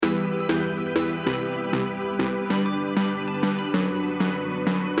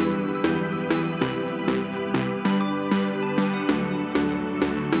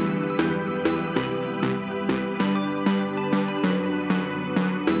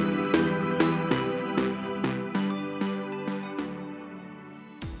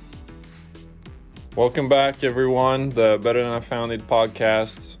Welcome back, everyone. The Better Than I Found It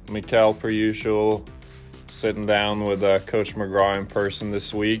podcast. Mikael, per usual, sitting down with Coach McGraw in person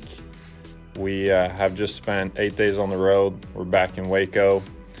this week. We have just spent 8 days on the road. We're back in Waco.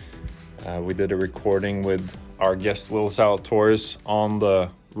 We did a recording with our guest Will Zalatoris on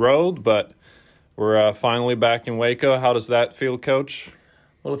the road, but we're finally back in Waco. How does that feel, Coach?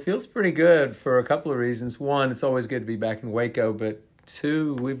 Well, it feels pretty good for a couple of reasons. One, it's always good to be back in Waco, but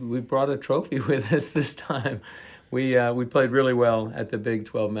two, we brought a trophy with us this time. We played really well at the Big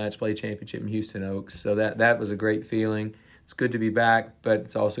 12 Match Play Championship in Houston Oaks, so that was a great feeling. It's good to be back, but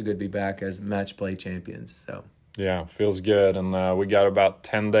it's also good to be back as match play champions. So yeah, feels good, and we got about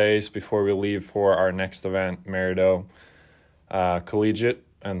 10 days before we leave for our next event, Merido Collegiate,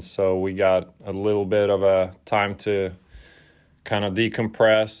 and so we got a little bit of a time to kind of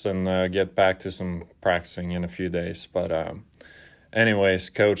decompress and get back to some practicing in a few days. But anyways,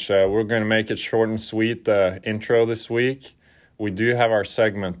 Coach, we're going to make it short and sweet, the intro this week. We do have our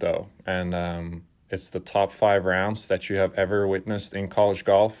segment, though, and it's the top 5 rounds that you have ever witnessed in college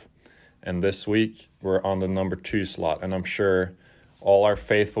golf. And this week, we're on the number 2 slot, and I'm sure all our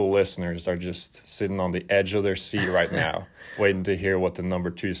faithful listeners are just sitting on the edge of their seat right now, waiting to hear what the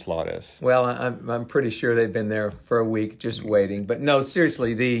number 2 slot is. Well, I'm pretty sure they've been there for a week just waiting. But no,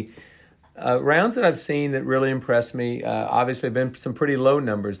 seriously, the rounds that I've seen that really impressed me, obviously have been some pretty low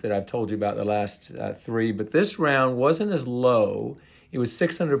numbers that I've told you about the last 3. But this round wasn't as low. It was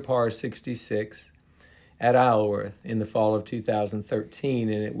 600 par 66 at Isleworth in the fall of 2013,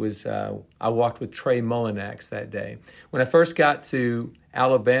 and it was I walked with Trey Mullinax that day. When I first got to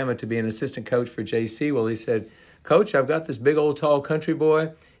Alabama to be an assistant coach for JC, well, he said, "Coach, I've got this big old tall country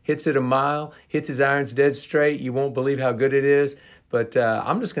boy, hits it a mile, hits his irons dead straight. You won't believe how good it is, but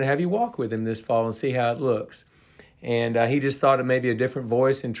I'm just going to have you walk with him this fall and see how it looks." And he just thought it may be a different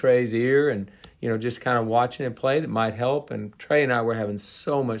voice in Trey's ear, and just kind of watching him play that might help. And Trey and I were having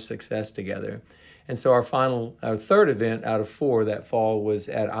so much success together. And so our third event out of 4 that fall was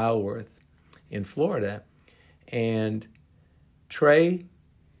at Isleworth in Florida. And Trey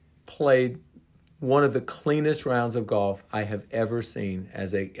played one of the cleanest rounds of golf I have ever seen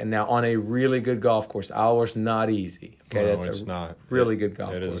and now on a really good golf course. Isleworth's not easy. Okay, No, that's it's not. Really good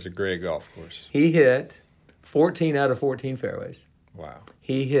golf course. It is a great golf course. He hit 14 out of 14 fairways. Wow.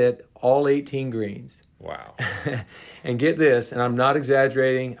 He hit all 18 greens. Wow. And get this, and I'm not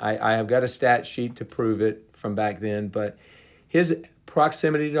exaggerating, I have got a stat sheet to prove it from back then, but his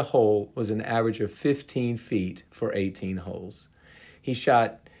proximity to hole was an average of 15 feet for 18 holes. He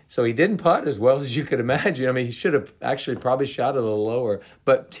shot, so he didn't putt as well as you could imagine. I mean, he should have actually probably shot a little lower,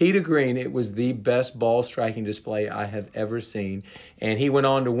 but tee to green, it was the best ball striking display I have ever seen. And he went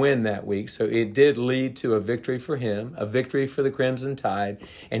on to win that week, so it did lead to a victory for him, a victory for the Crimson Tide,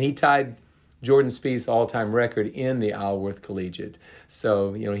 and he tied Jordan Spieth's all-time record in the Isleworth Collegiate.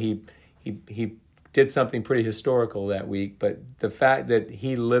 So, he did something pretty historical that week, but the fact that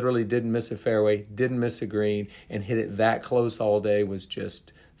he literally didn't miss a fairway, didn't miss a green, and hit it that close all day was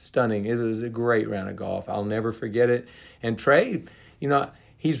just stunning. It was a great round of golf. I'll never forget it. And Trey,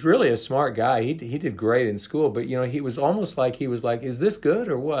 he's really a smart guy. He did great in school, but, he was almost like he was like, "Is this good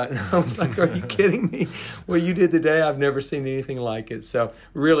or what?" And I was like, "Are you kidding me? Well, you did today. I've never seen anything like it." So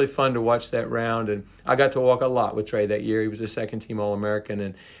really fun to watch that round. And I got to walk a lot with Trey that year. He was a second-team All-American,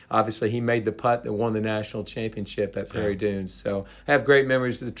 and obviously he made the putt that won the national championship at Prairie Dunes. So I have great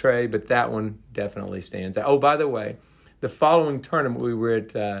memories with Trey, but that one definitely stands out. Oh, by the way, the following tournament we were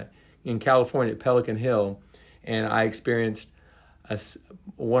at in California at Pelican Hill, and I experienced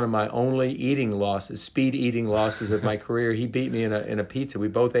one of my only speed eating losses of my career. He beat me in a pizza. We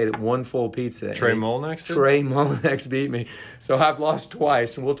both ate one full pizza. Trey Mullinax? Trey Mullinax beat me. So I've lost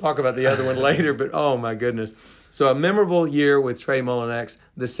twice, and we'll talk about the other one later, but oh my goodness. So a memorable year with Trey Mullinax.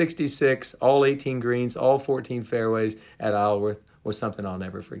 The 66, all 18 greens, all 14 fairways at Isleworth was something I'll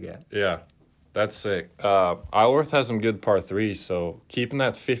never forget. Yeah, that's sick. Isleworth has some good par 3s, so keeping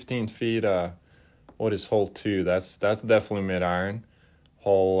that 15 feet, what is hole 2? That's definitely mid-iron.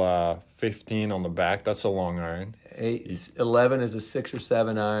 Hole 15 on the back, that's a long iron. 11 is a 6 or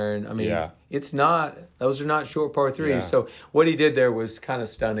 7 iron. I mean, yeah. Those are not short par 3s. Yeah. So what he did there was kind of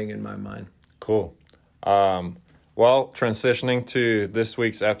stunning in my mind. Cool. Well, transitioning to this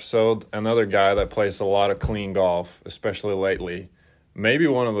week's episode, another guy that plays a lot of clean golf, especially lately. Maybe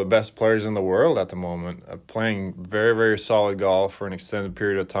one of the best players in the world at the moment, playing very, very solid golf for an extended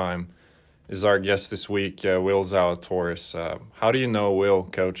period of time, is our guest this week, Will Zalatoris. How do you know Will,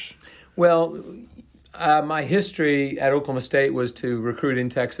 Coach? Well, my history at Oklahoma State was to recruit in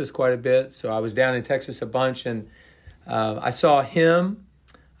Texas quite a bit. So I was down in Texas a bunch, and I saw him.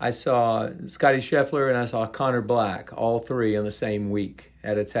 I saw Scotty Scheffler and I saw Connor Black, all three in the same week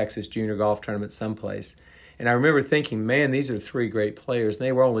at a Texas junior golf tournament someplace. And I remember thinking, man, these are three great players. And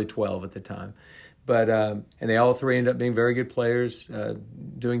they were only 12 at the time. But and they all three ended up being very good players,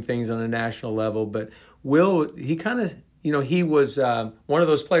 doing things on a national level. But Will, he kind of, he was one of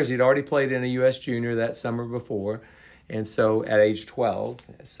those players. He'd already played in a U.S. junior that summer before. And so at age 12.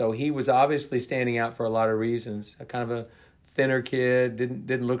 So he was obviously standing out for a lot of reasons. A kind of a thinner kid,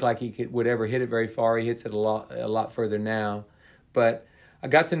 didn't look like he would ever hit it very far. He hits it a lot further now. But I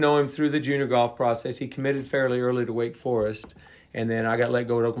got to know him through the junior golf process. He committed fairly early to Wake Forest. And then I got let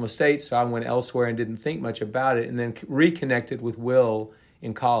go at Oklahoma State, so I went elsewhere and didn't think much about it. And then reconnected with Will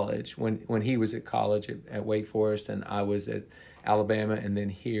in college when he was at college at Wake Forest and I was at Alabama and then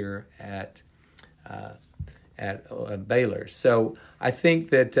here at Baylor. So I think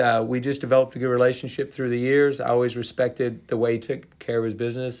that we just developed a good relationship through the years. I always respected the way he took care of his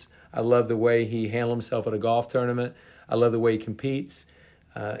business. I love the way he handled himself at a golf tournament. I love the way he competes.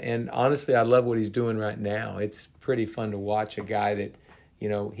 And honestly, I love what he's doing right now. It's pretty fun to watch a guy that,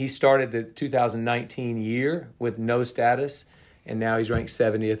 he started the 2019 year with no status, and now he's ranked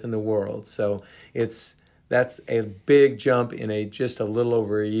 70th in the world. So that's a big jump in just a little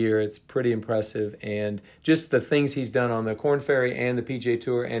over a year. It's pretty impressive. And just the things he's done on the Korn Ferry and the PGA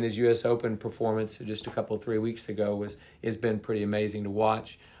Tour and his U.S. Open performance just 3 weeks ago has been pretty amazing to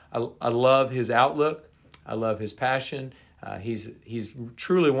watch. I love his outlook. I love his passion. He's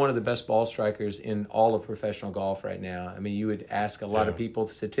truly one of the best ball strikers in all of professional golf right now. I mean, you would ask a lot of people,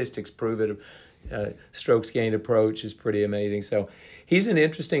 statistics prove it. Strokes gained approach is pretty amazing. So he's an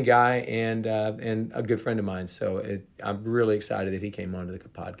interesting guy and a good friend of mine. So I'm really excited that he came onto the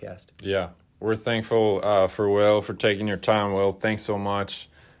podcast. Yeah, we're thankful for Will, for taking your time, Will. Thanks so much.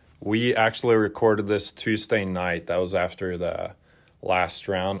 We actually recorded this Tuesday night. That was after the last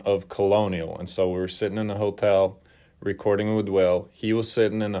round of Colonial. And so we were sitting in a hotel recording with Will. He was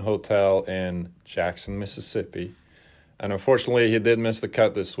sitting in a hotel in Jackson, Mississippi. And unfortunately, he did miss the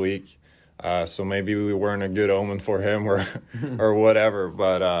cut this week. So maybe we weren't a good omen for him or whatever.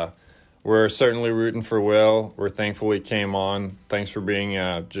 But we're certainly rooting for Will. We're thankful he came on. Thanks for being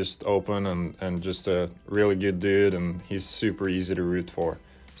just open and just a really good dude. And he's super easy to root for.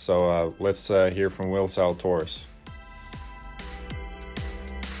 So let's hear from Will Zalatoris.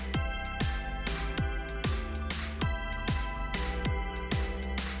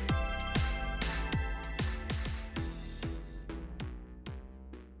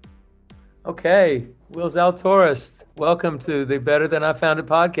 Okay, Will Zalatoris, welcome to the Better Than I Found It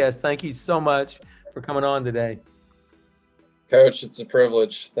podcast. Thank you so much for coming on today. Coach, it's a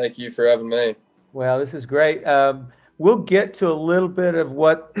privilege. Thank you for having me. Well, this is great. We'll get to a little bit of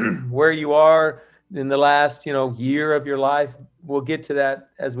where you are in the last, year of your life. We'll get to that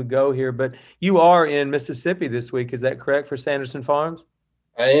as we go here. But you are in Mississippi this week. Is that correct for Sanderson Farms?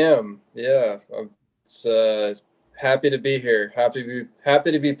 I am. Yeah. It's happy to be here. Happy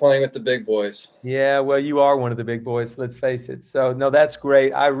to be playing with the big boys. Yeah, well, you are one of the big boys, let's face it. So, no, that's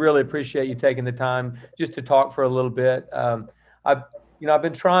great. I really appreciate you taking the time just to talk for a little bit. I've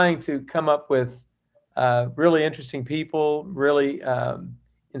been trying to come up with really interesting people, really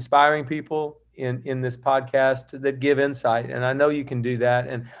inspiring people in this podcast that give insight. And I know you can do that.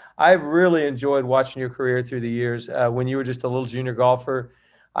 And I've really enjoyed watching your career through the years. When you were just a little junior golfer,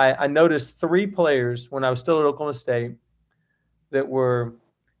 I noticed 3 players when I was still at Oklahoma State that were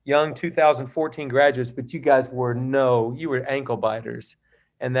young 2014 graduates, but you guys were ankle biters.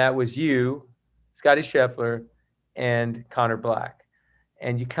 And that was you, Scotty Scheffler, and Connor Black.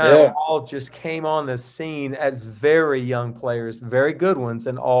 And you kind of all just came on the scene as very young players, very good ones,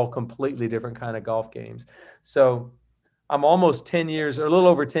 and all completely different kind of golf games. So I'm almost 10 years, or a little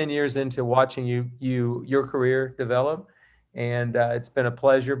over 10 years into watching your career develop. And it's been a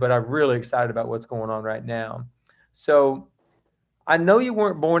pleasure, but I'm really excited about what's going on right now. So I know you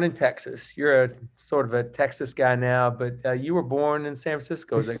weren't born in Texas. You're a sort of a Texas guy now, but you were born in San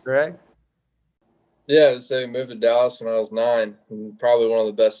Francisco. Is that correct? Yeah, so we moved to Dallas when I was 9. And probably one of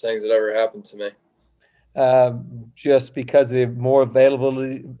the best things that ever happened to me. Just because of the more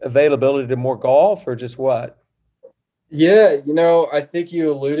availability to more golf, or just what? Yeah, I think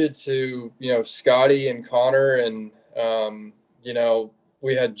you alluded to, Scotty and Connor and,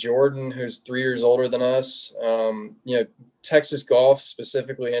 we had Jordan, who's 3 years older than us. Texas golf,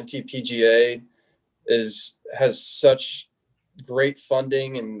 specifically NTPGA, has such great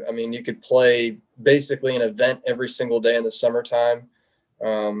funding. And I mean, you could play basically an event every single day in the summertime.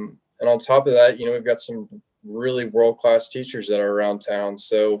 And on top of that, we've got some really world-class teachers that are around town.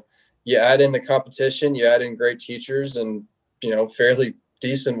 So you add in the competition, you add in great teachers and, fairly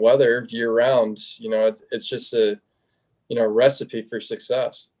decent weather year round, it's just a, recipe for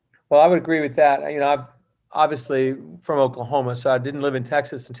success. Well, I would agree with that. I'm obviously from Oklahoma, so I didn't live in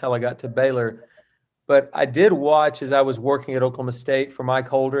Texas until I got to Baylor. But I did watch as I was working at Oklahoma State for Mike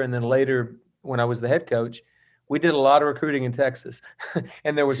Holder, and then later when I was the head coach, we did a lot of recruiting in Texas.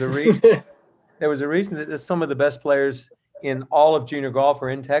 And there was a reason. There was a reason that some of the best players in all of junior golf are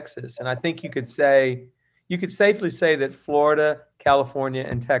in Texas. And I think you could safely say that Florida, California,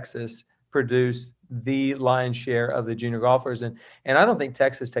 and Texas produce the lion's share of the junior golfers. And I don't think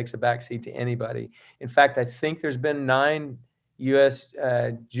Texas takes a backseat to anybody. In fact, I think there's been 9 U.S.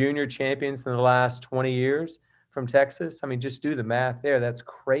 Junior champions in the last 20 years from Texas. I mean, just do the math there. That's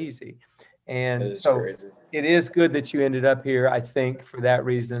crazy. And so crazy. It is good that you ended up here, I think, for that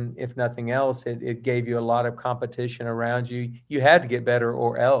reason. If nothing else, it gave you a lot of competition around you. You had to get better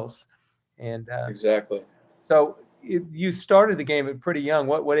or else. And exactly. So you started the game at pretty young.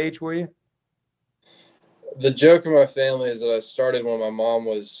 What age were you? The joke in my family is that I started when my mom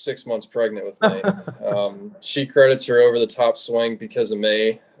was 6 months pregnant with me. She credits her over the top swing because of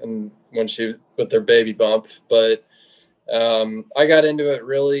me and with their baby bump. But I got into it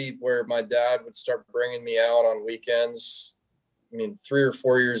really where my dad would start bringing me out on weekends. 3 or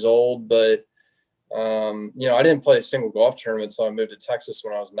 4 years old, but I didn't play a single golf tournament until I moved to Texas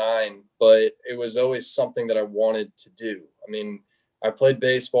when I was 9, but it was always something that I wanted to do. I played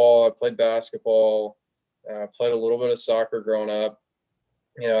baseball, I played basketball, I played a little bit of soccer growing up.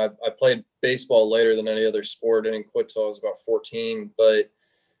 I played baseball later than any other sport. I didn't quit till I was about 14, but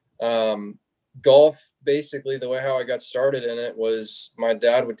golf, basically the way how I got started in it was my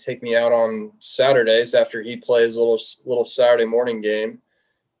dad would take me out on Saturdays after he plays a little Saturday morning game,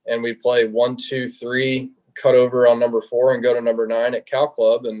 and we'd play 1, 2, 3, cut over on number 4 and go to number 9 at Cal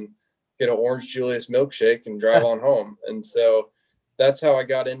Club and get an Orange Julius milkshake and drive on home. And so that's how I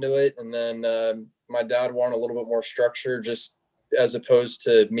got into it. And then my dad wanted a little bit more structure, just as opposed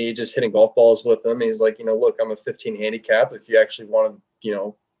to me just hitting golf balls with him. He's like, look, I'm a 15 handicap. If you actually want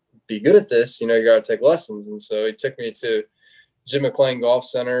to, be good at this, you got to take lessons. And so he took me to Jim McLean Golf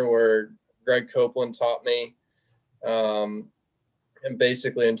Center where Greg Copeland taught me. And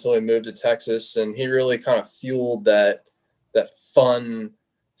basically until he moved to Texas, and he really kind of fueled that fun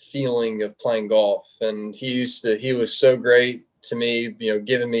feeling of playing golf. And he was so great to me,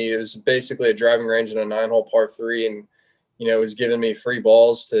 giving me, it was basically a driving range and a 9-hole par 3. And, was giving me free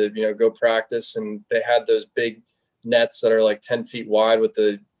balls to, go practice. And they had those big nets that are like 10 feet wide with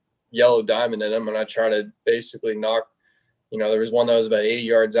the yellow diamond in them. And I try to basically knock, there was one that was about 80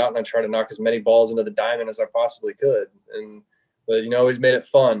 yards out, and I tried to knock as many balls into the diamond as I possibly could. But, always made it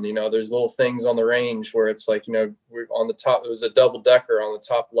fun. There's little things on the range where it's like, we're on the top, it was a double decker on the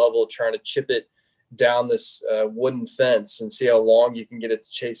top level, trying to chip it down this wooden fence and see how long you can get it to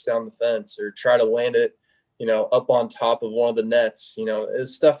chase down the fence, or try to land it, up on top of one of the nets.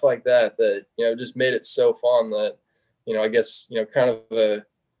 It's stuff like that, just made it so fun that, I guess, kind of a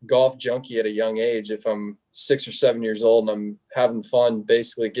golf junkie at a young age. If I'm 6 or 7 years old and I'm having fun,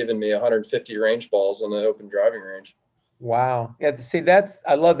 basically giving me 150 range balls on an open driving range. Wow. Yeah. See,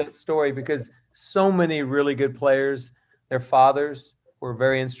 I love that story because so many really good players, their fathers were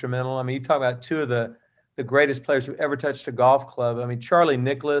very instrumental. You talk about 2 of the greatest players who ever touched a golf club. Charlie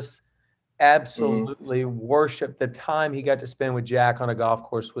Nicholas absolutely worshiped the time he got to spend with Jack on a golf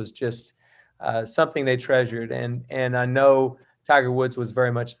course. Was just something they treasured. And I know Tiger Woods was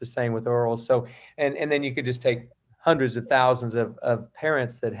very much the same with Earl. So, and then you could just take hundreds of thousands of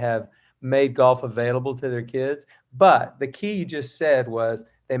parents that have made golf available to their kids. But the key you just said was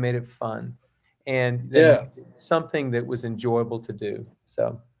they made it fun and something that was enjoyable to do.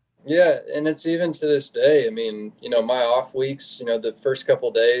 So, yeah. And it's even to this day, my off weeks, the first couple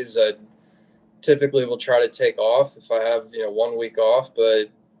of days, I typically will try to take off if I have, 1 week off,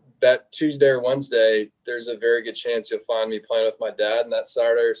 but that Tuesday or Wednesday, there's a very good chance you'll find me playing with my dad. And that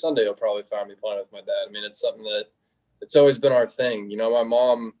Saturday or Sunday, you'll probably find me playing with my dad. It's something that it's always been our thing. My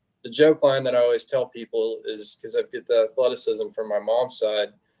mom, the joke line that I always tell people is, because I get the athleticism from my mom's side,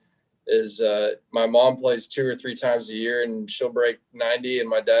 is my mom plays 2 or 3 times a year and she'll break 90, and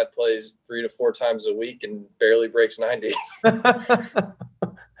my dad plays 3 to 4 times a week and barely breaks 90.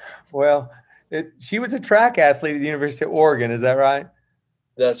 Well, she was a track athlete at the University of Oregon. Is that right?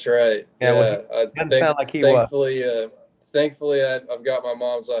 That's right. Yeah. Doesn't sound like he was. Thankfully, I've got my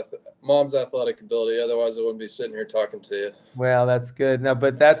mom's athletic ability. Otherwise, I wouldn't be sitting here talking to you. Well, that's good. Now,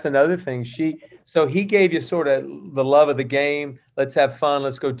 but that's another thing. So he gave you sort of the love of the game. Let's have fun.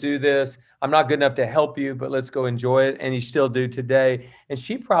 Let's go do this. I'm not good enough to help you, but let's go enjoy it. And you still do today. And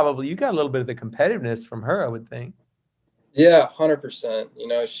you got a little bit of the competitiveness from her, I would think. Yeah,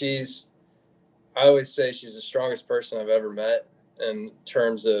 100%. I always say she's the strongest person I've ever met in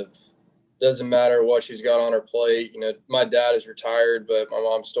terms of doesn't matter what she's got on her plate. My dad is retired, but my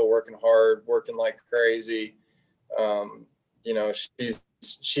mom's still working hard, working like crazy. Um,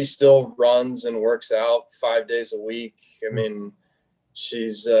 she still runs and works out 5 days a week. I mean,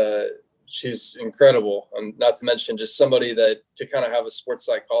 she's she's incredible, and not to mention just somebody that to kind of have a sports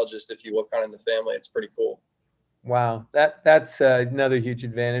psychologist, if you will, kind of in the family. It's pretty cool. Wow, that's another huge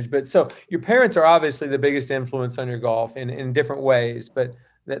advantage. But so your parents are obviously the biggest influence on your golf in different ways. But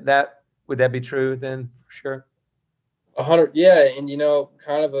that would that be true then? For sure. 100, yeah. And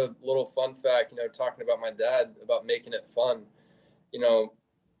kind of a little fun fact, talking about my dad about making it fun, you know,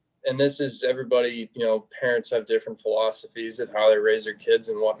 and this is everybody, parents have different philosophies of how they raise their kids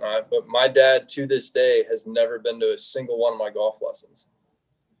and whatnot. But my dad, to this day, has never been to a single one of my golf lessons.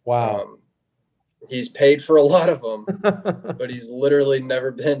 Wow. Um, he's paid for a lot of them, but he's literally never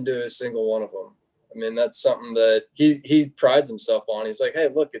been to a single one of them. I mean, that's something that he prides himself on. He's like, hey,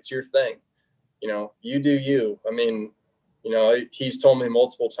 look, it's your thing. You do you. I mean, he's told me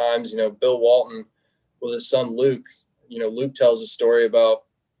multiple times, Bill Walton with his son Luke, Luke tells a story about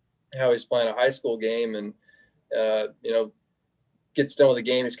how he's playing a high school game and, gets done with the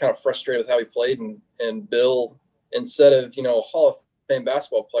game. He's kind of frustrated with how he played. And Bill, instead of, a Hall of Fame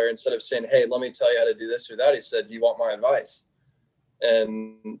basketball player, instead of saying, hey, let me tell you how to do this or that, he said, do you want my advice?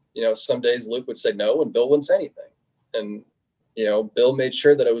 And, some days Luke would say no, and Bill wouldn't say anything. And, Bill made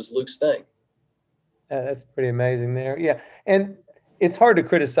sure that it was Luke's thing. That's pretty amazing there. Yeah. And it's hard to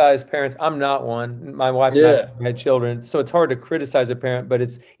criticize parents. I'm not one. My wife and I had children, so it's hard to criticize a parent, but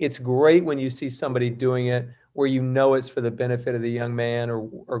it's great when you see somebody doing it where it's for the benefit of the young man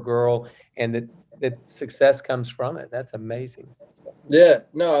or girl, and that success comes from it. That's amazing. Yeah,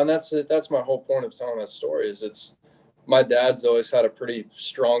 no, and that's my whole point of telling that story is it's my dad's always had a pretty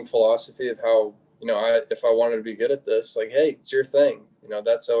strong philosophy of how, if I wanted to be good at this, like, hey, it's your thing.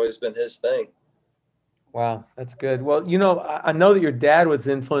 That's always been his thing. Wow, that's good. Well, I know that your dad was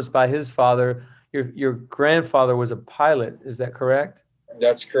influenced by his father. Your grandfather was a pilot. Is that correct?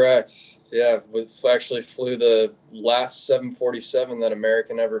 That's correct. Yeah, we actually flew the last 747 that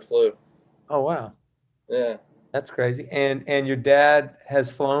American ever flew. Oh, wow. Yeah. That's crazy. And your dad has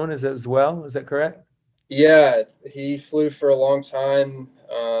flown as well. Is that correct? Yeah, he flew for a long time.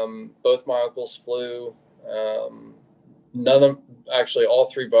 Both my uncles flew. None of them, actually, all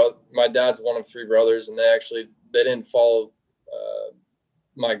three brothers. My dad's one of three brothers, and they didn't follow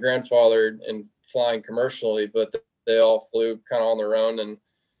my grandfather in flying commercially, but they all flew kind of on their own.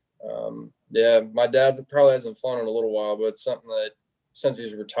 And yeah, my dad probably hasn't flown in a little while, but it's something that since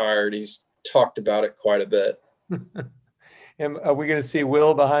he's retired, he's talked about it quite a bit. And are we going to see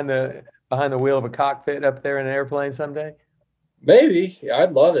Will behind the wheel of a cockpit up there in an airplane someday? Maybe.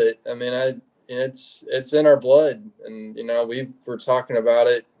 I'd love it. I mean, it's in our blood, and we were talking about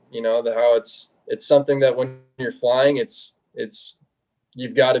it. How it's something that when you're flying, it's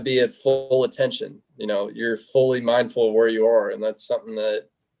you've got to be at full attention. You're fully mindful of where you are, and that's something that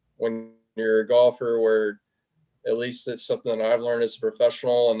when you're a golfer, where at least it's something that I've learned as a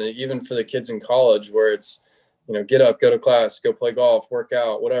professional, and even for the kids in college, where it's get up, go to class, go play golf, work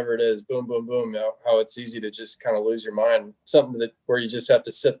out, whatever it is, boom, boom, boom. How it's easy to just kind of lose your mind. Something that where you just have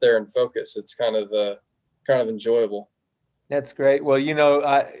to sit there and focus. It's kind of enjoyable. That's great. Well,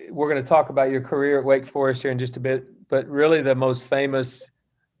 we're going to talk about your career at Wake Forest here in just a bit, but really the most famous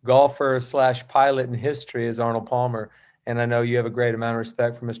golfer / pilot in history is Arnold Palmer. And I know you have a great amount of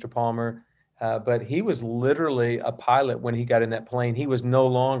respect for Mr. Palmer, but he was literally a pilot when he got in that plane. He was no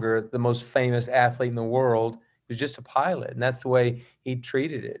longer the most famous athlete in the world. He was just a pilot, and that's the way he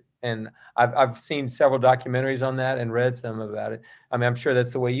treated it. And I've seen several documentaries on that and read some about it. I mean, I'm sure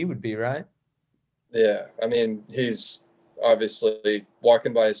that's the way you would be, right? Yeah. I mean, he's obviously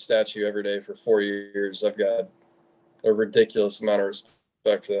walking by his statue every day for 4 years. I've got a ridiculous amount of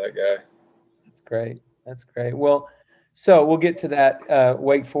respect for that guy. That's great. That's great. Well, so we'll get to that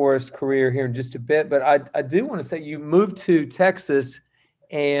Wake Forest career here in just a bit, but I do want to say you moved to Texas,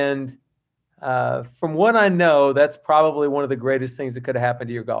 and from what I know, that's probably one of the greatest things that could have happened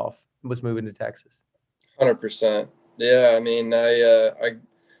to your golf was moving to Texas. 100%. Yeah. I mean, when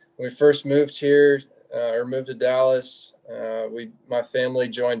we first moved here, or moved to Dallas, my family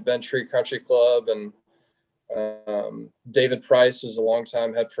joined Bent Tree Country Club, and David Price was a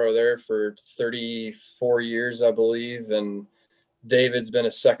longtime head pro there for 34 years, I believe. And David's been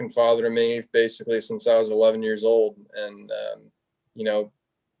a second father to me basically since I was 11 years old. And,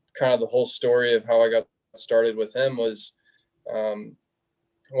 kind of the whole story of how I got started with him was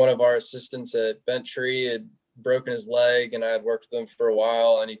one of our assistants at Bent Tree had broken his leg, and I had worked with him for a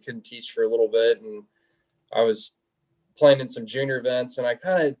while, and he couldn't teach for a little bit, and I was playing in some junior events, and I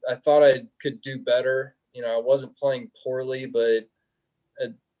thought I could do better. You know, I wasn't playing poorly, but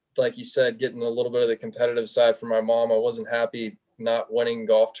like you said, getting a little bit of the competitive side from my mom, I wasn't happy not winning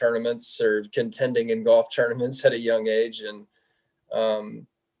golf tournaments or contending in golf tournaments at a young age. And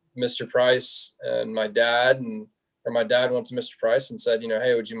Mr. Price and my dad went to Mr. Price and said, you know,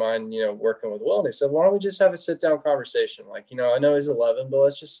 hey, would you mind, you know, working with Will? And he said, why don't we just have a sit down conversation? Like, you know, I know he's 11, but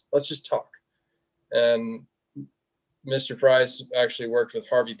let's just talk. And Mr. Price actually worked with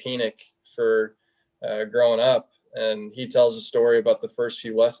Harvey Penick for growing up. And he tells a story about the first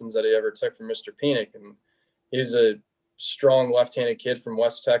few lessons that he ever took from Mr. Penick. And he was a strong left-handed kid from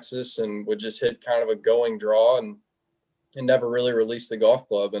West Texas and would just hit kind of a going draw and never really released the golf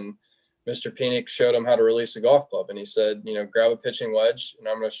club. And Mr. Penick showed him how to release a golf club. And he said, you know, grab a pitching wedge and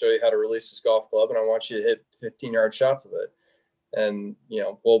I'm going to show you how to release this golf club. And I want you to hit 15-yard shots with it. And, you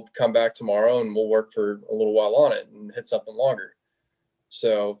know, we'll come back tomorrow and we'll work for a little while on it and hit something longer.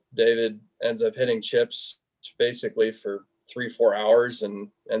 So David ends up hitting chips basically for 3-4 hours and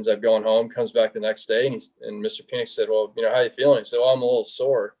ends up going home, comes back the next day. And Mr. Penick said, well, you know, how are you feeling? He said, well, I'm a little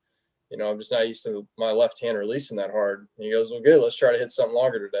sore. You know, I'm just not used to my left hand releasing that hard. And he goes, well, good, let's try to hit something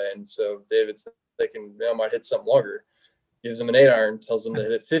longer today. And so David's thinking, I might hit something longer. Gives him an 8-iron, tells him to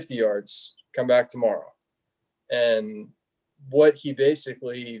hit it 50 yards, come back tomorrow. And what he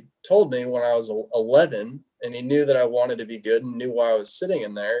basically told me when I was 11, and he knew that I wanted to be good and knew why I was sitting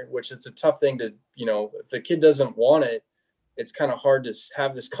in there, which it's a tough thing to, you know, if the kid doesn't want it, it's kind of hard to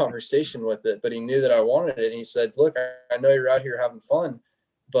have this conversation with it, but he knew that I wanted it. And he said, look, I know you're out here having fun,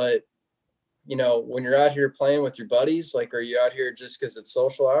 but you know, when you're out here playing with your buddies, like, are you out here just because it's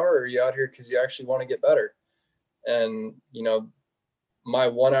social hour, or are you out here because you actually want to get better? And, you know, my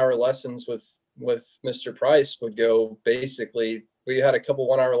 1-hour lessons with Mr. Price would go basically, we had a couple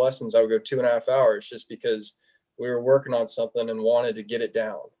 1-hour lessons. I would go 2.5 hours just because we were working on something and wanted to get it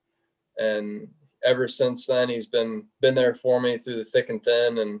down. And ever since then, he's been there for me through the thick and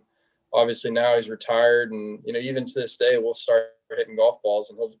thin. And obviously now he's retired. And, you know, even to this day, we'll start hitting golf balls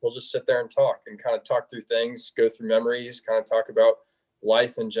and we'll just sit there and talk and kind of talk through things, go through memories, kind of talk about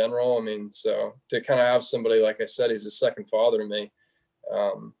life in general. I mean, so to kind of have somebody, like I said, he's a second father to me.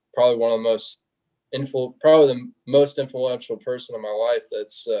 Probably one of the most influential person in my life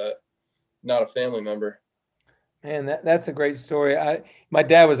that's not a family member. Man, that's a great story. My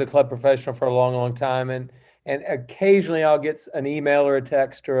dad was a club professional for a long, long time, and occasionally I'll get an email or a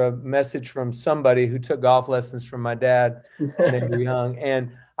text or a message from somebody who took golf lessons from my dad when they were young,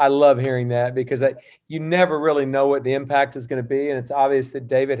 and I love hearing that because you never really know what the impact is going to be, and it's obvious that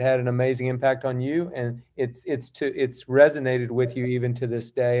David had an amazing impact on you, and it's resonated with you even to this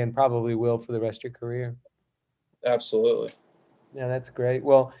day, and probably will for the rest of your career. Absolutely. Yeah, that's great.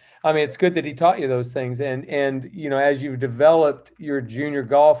 Well, I mean, it's good that he taught you those things, and you know, as you've developed your junior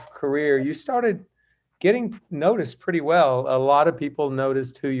golf career, you started getting noticed pretty well. A lot of people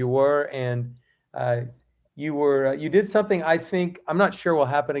noticed who you were, and you did something I'm not sure will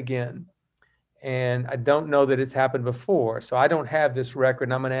happen again. And I don't know that it's happened before. So I don't have this record.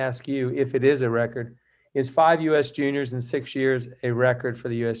 And I'm going to ask you if it is a record. Is 5 U.S. juniors in 6 years a record for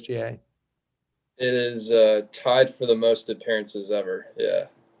the USGA? It is tied for the most appearances ever. Yeah.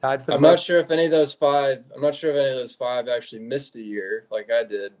 Tied for the I'm not sure if any of those five actually missed a year like I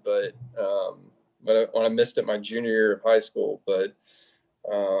did, but when I missed it my junior year of high school. But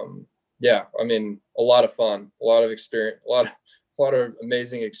yeah, I mean, a lot of fun, a lot of experience, a lot of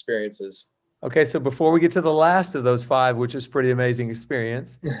amazing experiences. Okay, so before we get to the last of those 5, which is pretty amazing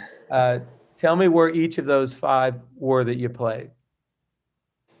experience, tell me where each of those 5 were that you played.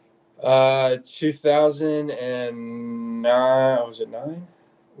 2009, was it 9?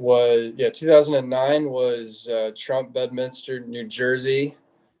 2009 was Trump Bedminster, New Jersey.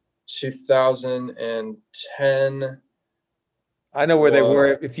 2010. I know where they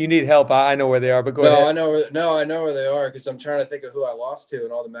were. If you need help, I know where they are, but go ahead. I know where they are because I'm trying to think of who I lost to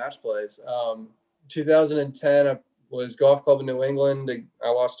in all the match plays. 2010 was Golf Club in New England. I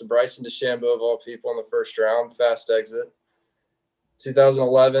lost to Bryson DeChambeau of all people in the first round, fast exit.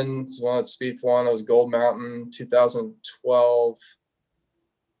 2011 was one at Spieth won. It was Gold Mountain. 2012.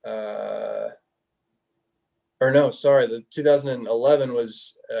 The 2011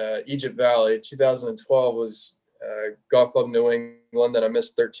 was Egypt Valley. 2012 was Golf Club New England. Then I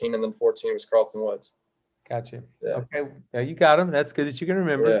missed 13, and then 14 was Carlton Woods. Gotcha. Yeah. Okay, yeah, you got them. That's good that you can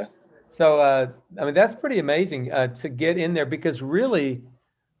remember. Yeah. So, I mean, that's pretty amazing to get in there because really,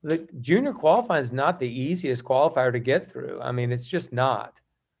 the junior qualifying is not the easiest qualifier to get through. I mean, it's just not.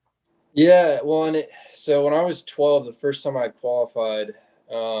 Yeah, well, so when I was 12, the first time I qualified,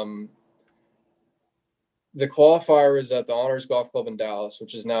 the qualifier was at the Honors Golf Club in Dallas,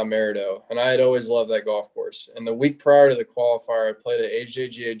 which is now Maridoe, and I had always loved that golf course. And the week prior to the qualifier, I played at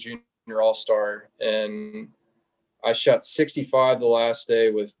AJGA Junior All Star, and I shot 65 the last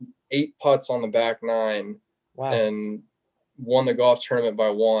day with 8 putts on the back nine, Wow. and won the golf tournament by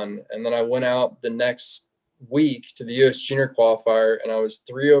one. And then I went out the next week to the U.S. Junior qualifier, and I was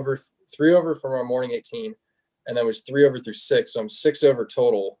three over for my morning 18, and then was 3 over through 6. So I'm 6 over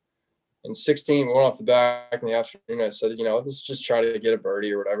total. And 16 went off the back in the afternoon. I said, let's just try to get a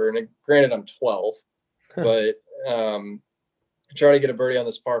birdie or whatever. And granted, I'm 12, but try to get a birdie on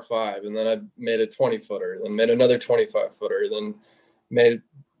this par 5. And then I made a 20-footer, then made another 25-footer, then made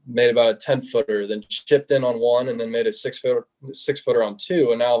about a 10-footer, then chipped in on one, and then made a 6-footer on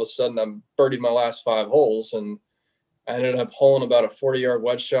two. And now all of a sudden I'm birdied my last 5 holes, and I ended up holing about a 40-yard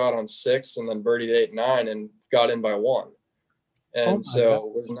wedge shot on 6, and then birdied 8, 9, and got in by 1. And so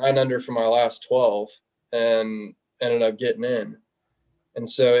it was 9 under for my last 12, and ended up getting in. And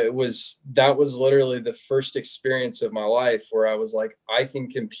so that was literally the first experience of my life where I was like, I can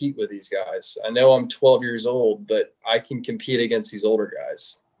compete with these guys. I know I'm 12 years old, but I can compete against these older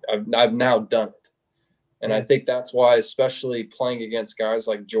guys. I've now done it. And I think that's why, especially playing against guys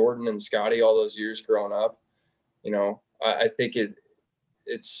like Jordan and Scotty all those years growing up, I think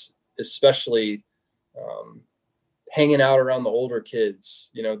it's especially hanging out around the older kids,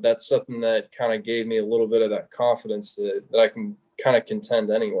 that's something that kind of gave me a little bit of that confidence that I can kind of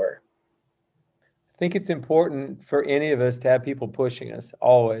contend anywhere. I think it's important for any of us to have people pushing us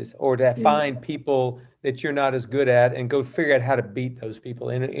always, or to find people that you're not as good at and go figure out how to beat those people.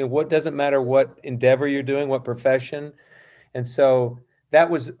 And what doesn't matter what endeavor you're doing, what profession. And so that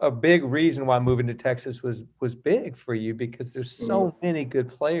was a big reason why moving to Texas was big for you, because there's so many good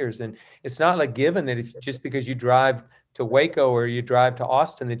players. And it's not like given that if just because you drive to Waco or you drive to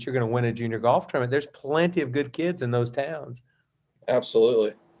Austin that you're going to win a junior golf tournament. There's plenty of good kids in those towns.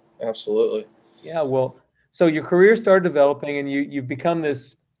 Absolutely. Yeah, well, so your career started developing, and you've become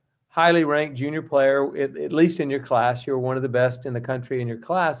this highly ranked junior player, at least in your class. You were one of the best in the country in your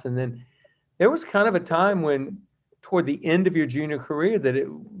class. And then there was kind of a time when, toward the end of your junior career, that it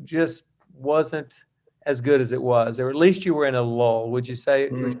just wasn't as good as it was, or at least you were in a lull. Would you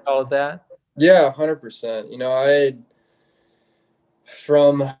would you call it that? Yeah, 100%. I had,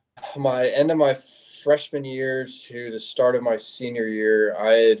 from my end of my freshman year to the start of my senior year,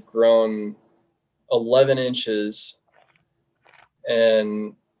 I had grown 11 inches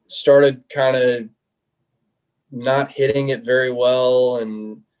and started kind of not hitting it very well.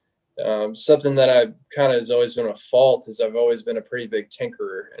 And something that I kind of has always been a fault is I've always been a pretty big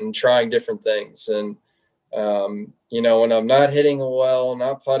tinkerer and trying different things. And, when I'm not hitting well,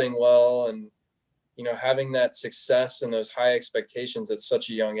 not putting well, and, having that success and those high expectations at such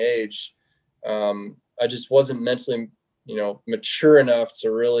a young age, I just wasn't mentally, mature enough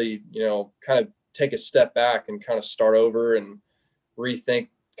to really, kind of take a step back and kind of start over and rethink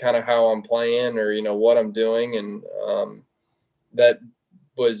kind of how I'm playing or, what I'm doing. And that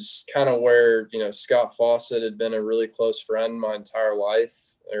was kind of where, Scott Fawcett had been a really close friend my entire life,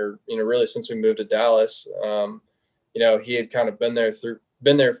 or, really since we moved to Dallas. He had kind of been there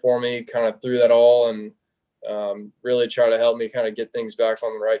for me kind of through that all, and really try to help me kind of get things back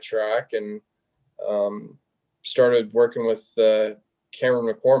on the right track. And started working with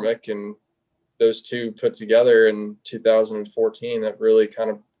Cameron McCormick, and those two put together in 2014 that really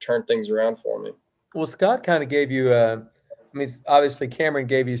kind of turned things around for me. Well, Scott kind of gave you obviously Cameron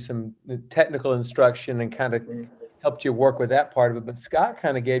gave you some technical instruction and kind of helped you work with that part of it, but Scott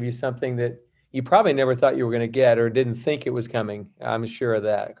kind of gave you something that you probably never thought you were going to get or didn't think it was coming. I'm sure of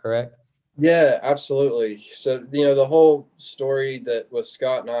that, correct? Yeah, absolutely. So, the whole story that with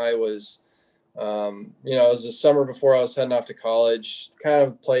Scott and I was, it was the summer before I was heading off to college, kind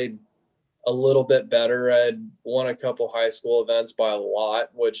of played a little bit better. I had won a couple high school events by a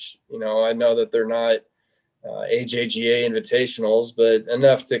lot, which, I know that they're not AJGA invitationals, but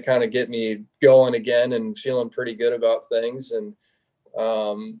enough to kind of get me going again and feeling pretty good about things. And,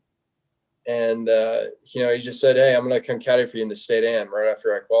 he just said, "Hey, I'm going to come caddy for you in the state am right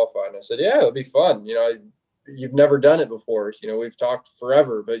after I qualified." And I said, "Yeah, it'll be fun. You've never done it before. We've talked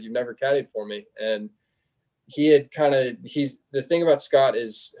forever, but you've never caddied for me." And he had the thing about Scott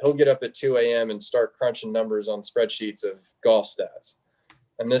is he'll get up at 2 a.m. and start crunching numbers on spreadsheets of golf stats.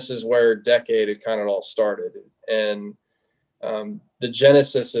 And this is where Decade had kind of all started. And the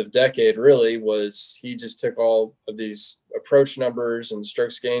genesis of Decade really was he just took all of these approach numbers and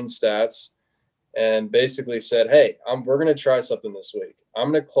strokes gained stats and basically said, hey, we're going to try something this week.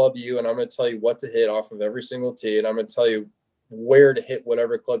 I'm going to club you, and I'm going to tell you what to hit off of every single tee, and I'm going to tell you where to hit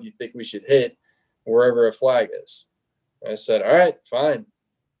whatever club you think we should hit wherever a flag is. And I said, all right, fine.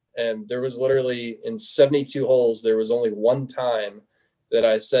 And there was literally, in 72 holes, there was only one time that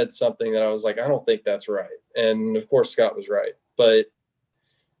I said something that I was like, I don't think that's right. And of course, Scott was right. But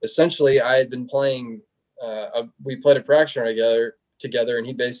essentially, I had been playing, we played a practice round together, and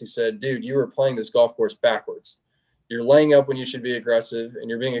he basically said, dude, you were playing this golf course backwards. You're laying up when you should be aggressive, and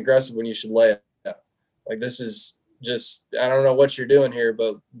you're being aggressive when you should lay up. Like, this is just, I don't know what you're doing here,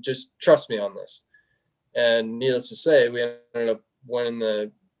 but just trust me on this. And needless to say, we ended up winning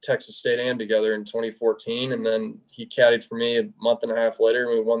the Texas State Am together in 2014. And then he caddied for me a month and a half later,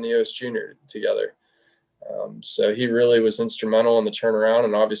 and we won the US Junior together. So he really was instrumental in the turnaround,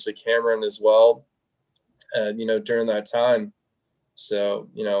 and obviously Cameron as well, during that time. So,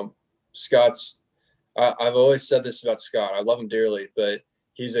 Scott's, I've always said this about Scott. I love him dearly, but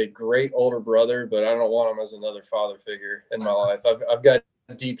he's a great older brother, but I don't want him as another father figure in my life. I've got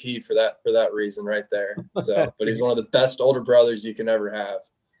DP for that reason right there. So, but he's one of the best older brothers you can ever have.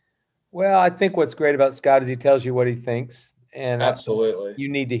 Well, I think what's great about Scott is he tells you what he thinks, and absolutely, you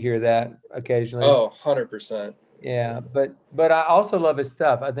need to hear that occasionally. Oh, 100%. Yeah, but I also love his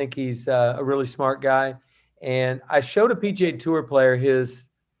stuff. I think he's a really smart guy. And I showed a PGA Tour player his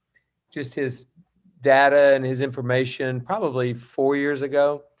data and his information probably 4 years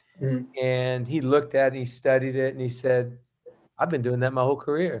ago. Mm-hmm. And he looked at it, and he studied it, and he said, I've been doing that my whole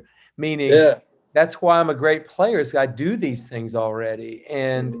career. Meaning, that's why I'm a great player, is I do these things already.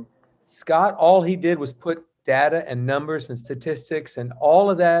 And Scott, all he did was put data and numbers and statistics and all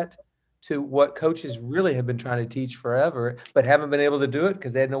of that to what coaches really have been trying to teach forever, but haven't been able to do it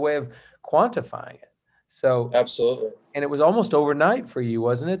because they had no way of quantifying it. So absolutely. And it was almost overnight for you,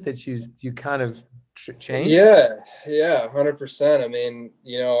 wasn't it, that you kind of changed? Yeah, 100%. I mean,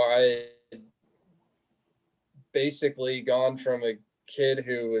 I basically gone from a kid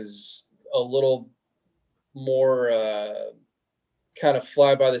who was a little more kind of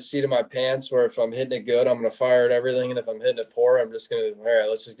fly by the seat of my pants, where if I'm hitting it good, I'm going to fire at everything. And if I'm hitting it poor, I'm just going to, all right,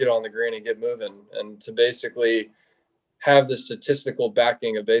 let's just get on the green and get moving. And to basically have the statistical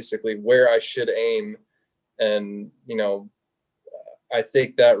backing of basically where I should aim. And, I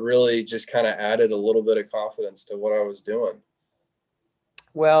think that really just kind of added a little bit of confidence to what I was doing.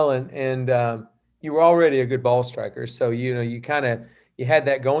 Well, and you were already a good ball striker. So, you had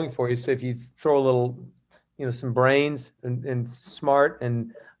that going for you. So if you throw a little, some brains and smart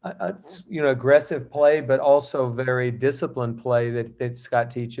and, aggressive play, but also very disciplined play that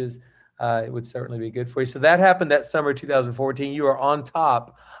Scott teaches, it would certainly be good for you. So that happened that summer, 2014. You were on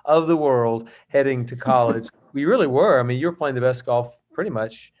top of the world heading to college. We really were. I mean, you were playing the best golf pretty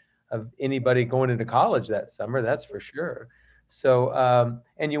much of anybody going into college that summer. That's for sure. So,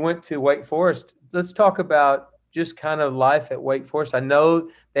 and you went to Wake Forest. Let's talk about just kind of life at Wake Forest. I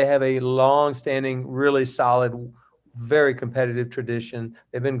know they have a long-standing, really solid, very competitive tradition.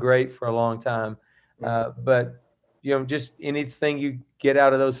 They've been great for a long time. But, just anything you get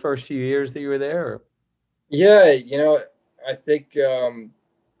out of those first few years that you were there? Or? Yeah, I think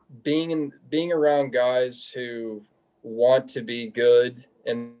being around guys who want to be good,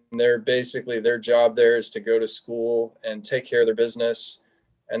 and their job there is to go to school and take care of their business.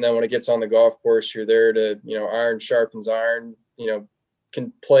 And then when it gets on the golf course, you're there to, iron sharpens iron,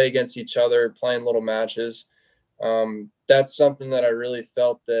 can play against each other, playing little matches. That's something that I really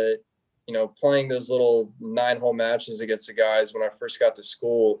felt that, playing those little 9-hole matches against the guys when I first got to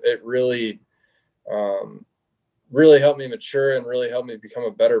school, it really helped me mature and really helped me become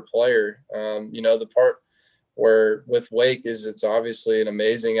a better player. The part where with Wake is it's obviously an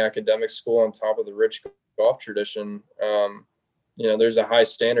amazing academic school on top of the rich golf tradition. There's a high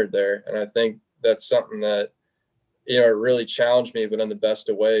standard there. And I think that's something that, it really challenged me, but in the best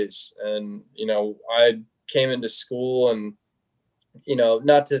of ways. And, I came into school and,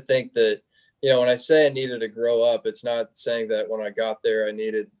 not to think that, when I say I needed to grow up, it's not saying that when I got there, I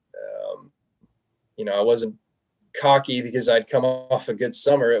needed, I wasn't cocky because I'd come off a good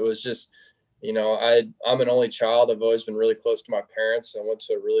summer. It was just, I'm an only child. I've always been really close to my parents. I went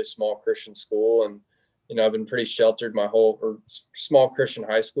to a really small Christian school, and, I've been pretty sheltered small Christian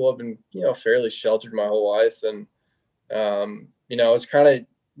high school. I've been, fairly sheltered my whole life. And, it's kind of,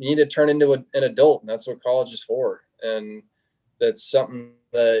 you need to turn into an adult, and that's what college is for. And that's something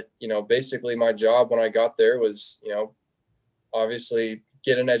that, basically my job when I got there was, obviously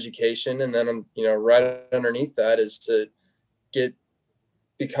get an education. And then, right underneath that is to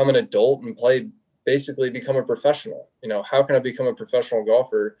become an adult and become a professional. How can I become a professional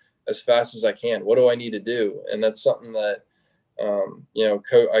golfer? as fast as I can. What do I need to do? And that's something that,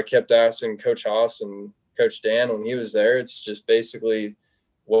 I kept asking Coach Haas and Coach Dan when he was there. It's just basically,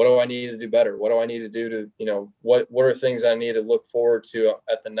 what do I need to do better? What do I need to do to, what are things I need to look forward to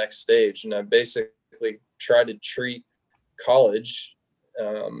at the next stage? And I basically try to treat college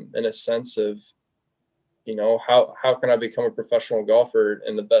in a sense of, how can I become a professional golfer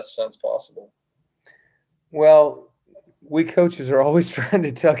in the best sense possible? Well, we coaches are always trying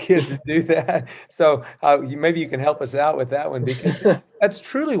to tell kids to do that. So maybe you can help us out with that one, because that's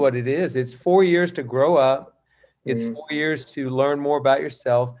truly what it is. It's 4 years to grow up. It's 4 years to learn more about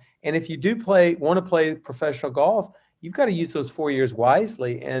yourself. And if you do want to play professional golf, you've got to use those 4 years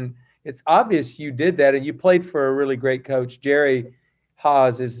wisely. And it's obvious you did that, and you played for a really great coach. Jerry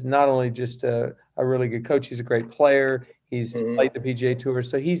Haas is not only just a really good coach, he's a great player. He's played the PGA Tour.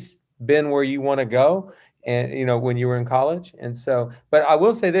 So he's been where you want to go, and when you were in college. And so, but I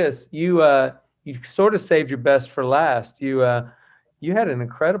will say this, you sort of saved your best for last. You had an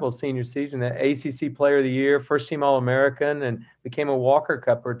incredible senior season, an ACC Player of the Year, first team All-American, and became a Walker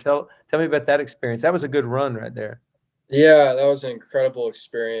Cupper. Tell me about that experience. That was a good run right there. Yeah, that was an incredible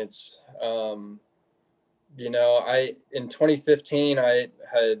experience. In 2015, I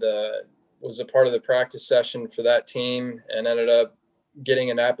had was a part of the practice session for that team and ended up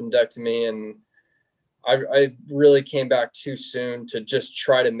getting an appendectomy, and I really came back too soon to just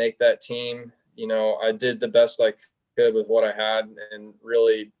try to make that team. I did the best I could with what I had, and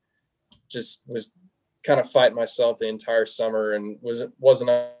really just was kind of fighting myself the entire summer, and wasn't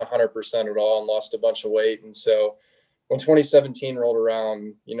 100% at all, and lost a bunch of weight. And so when 2017 rolled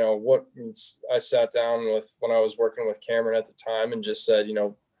around, I sat down with, when I was working with Cameron at the time, and just said,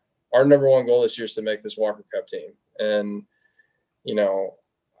 our number one goal this year is to make this Walker Cup team. And,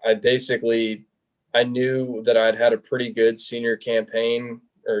 I knew that I'd had a pretty good senior campaign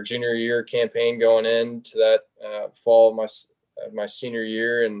or junior year campaign going into that fall of my senior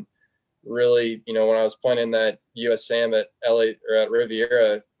year. And really, when I was playing in that USAM at LA or at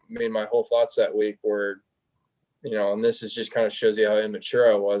Riviera, my whole thoughts that week were, and this is just kind of shows you how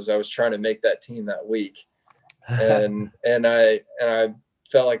immature I was. I was trying to make that team that week. And I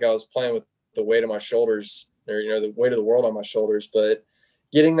felt like I was playing with the weight of my shoulders, or, the weight of the world on my shoulders. But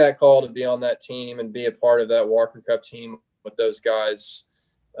getting that call to be on that team and be a part of that Walker Cup team with those guys,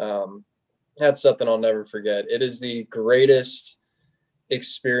 that's something I'll never forget. It is the greatest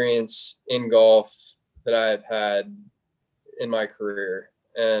experience in golf that I have had in my career.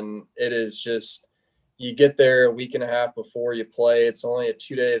 And it is just, you get there a week and a half before you play. It's only a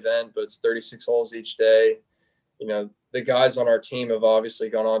 2-day event, but it's 36 holes each day. The guys on our team have obviously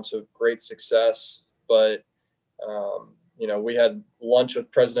gone on to great success, but we had lunch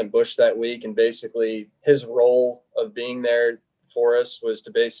with President Bush that week, and basically his role of being there for us was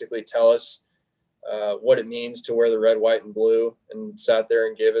to basically tell us what it means to wear the red, white, and blue, and sat there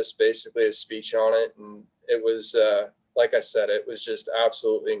and gave us basically a speech on it. And it was, like I said, it was just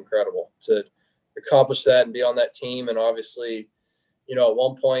absolutely incredible to accomplish that and be on that team. And obviously, at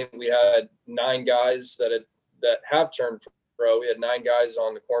one point we had 9 guys that have turned pro. We had 9 guys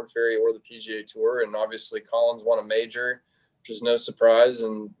on the Korn Ferry or the PGA Tour, and obviously Collins won a major, which is no surprise.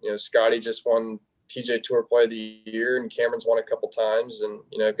 And Scotty just won PGA Tour Player of the Year, and Cameron's won a couple times. And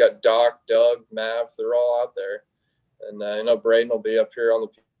I've got Doc, Doug, Mav, they're all out there. And I know Braden will be up here on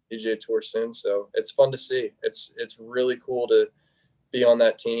the PGA Tour soon, so it's fun to see. It's really cool to be on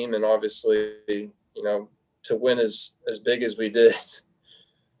that team, and obviously to win as big as we did.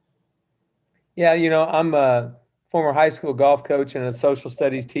 Yeah, I'm a former high school golf coach and a social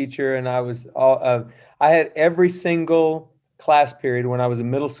studies teacher, and I had every single class period when I was a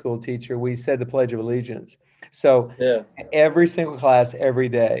middle school teacher, we said the Pledge of Allegiance. So yeah, every single class, every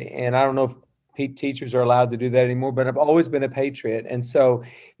day. And I don't know if teachers are allowed to do that anymore, but I've always been a patriot. And so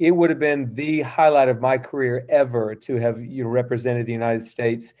it would have been the highlight of my career ever to have represented the United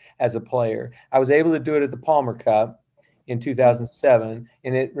States as a player. I was able to do it at the Palmer Cup in 2007,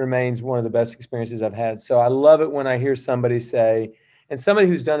 and it remains one of the best experiences I've had. So I love it when I hear somebody say, and somebody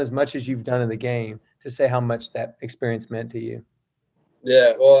who's done as much as you've done in the game, to say how much that experience meant to you.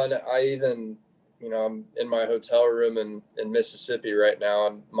 Yeah, well, and I even, I'm in my hotel room in Mississippi right now,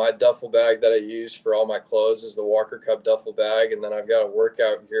 and my duffel bag that I use for all my clothes is the Walker Cup duffel bag, and then I've got a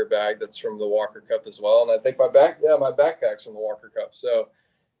workout gear bag that's from the Walker Cup as well. And I think my backpack's from the Walker Cup. So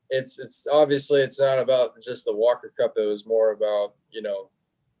it's obviously it's not about just the Walker Cup. It was more about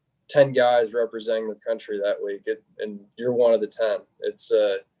 10 guys representing the country that week, and you're one of the 10. It's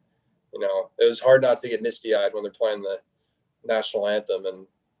it was hard not to get misty-eyed when they're playing the national anthem, and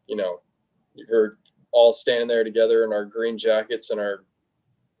you're all standing there together in our green jackets and our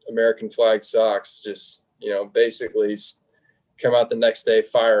American flag socks, just, basically come out the next day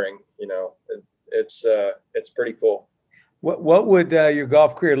firing. It's pretty cool. What would your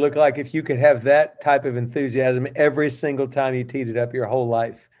golf career look like if you could have that type of enthusiasm every single time you teed it up your whole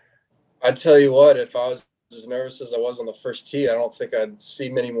life? I tell you what, if I was as nervous as I was on the first tee, I don't think I'd see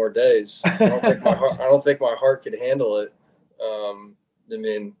many more days. I don't think my heart could handle it. I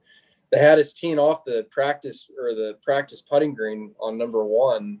mean, they had us teeing off the practice putting green on number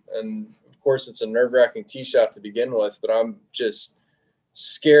one, and of course it's a nerve-wracking tee shot to begin with, but I'm just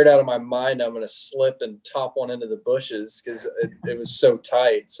scared out of my mind I'm going to slip and top one into the bushes because it was so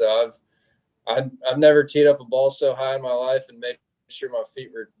tight. So I've never teed up a ball so high in my life and made sure my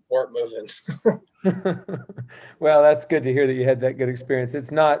feet weren't moving. Well, that's good to hear that you had that good experience.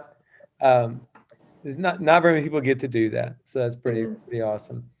 It's not very many people get to do that, so that's pretty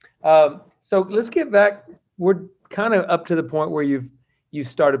awesome. So let's get back. We're kind of up to the point where you've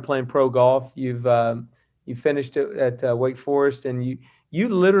started playing pro golf. You finished it at Wake Forest, and you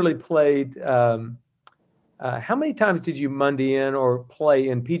literally played. How many times did you Monday in or play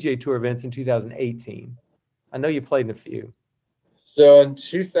in PGA Tour events in 2018? I know you played in a few. So in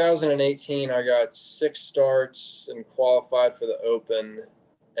 2018, I got 6 starts and qualified for the Open.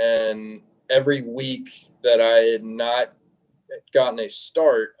 And every week that I had not gotten a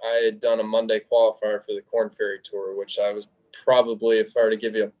start, I had done a Monday qualifier for the Korn Ferry Tour, which I was probably, if I were to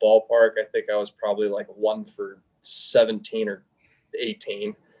give you a ballpark, I think I was probably like 1 for 17 or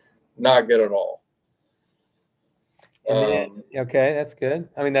 18. Not good at all. Okay, that's good.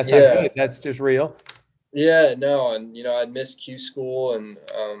 I mean, that's not good. That's just real. Yeah, no, and I'd missed Q school, and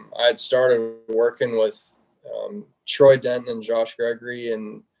I had started working with Troy Denton and Josh Gregory,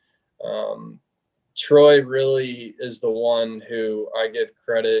 and Troy really is the one who I give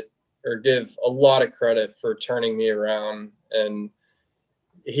a lot of credit for turning me around, and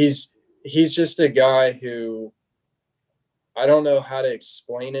he's just a guy who I don't know how to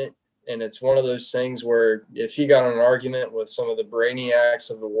explain it, and it's one of those things where if he got in an argument with some of the brainiacs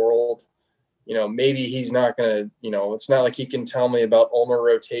of the world, maybe he's not going to, it's not like he can tell me about ulnar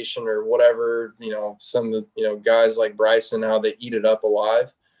rotation or whatever, some of the, guys like Bryson, how they eat it up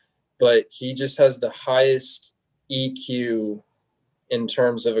alive. But he just has the highest EQ in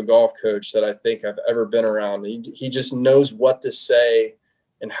terms of a golf coach that I think I've ever been around. He just knows what to say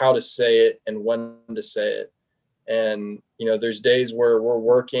and how to say it and when to say it. And, there's days where we're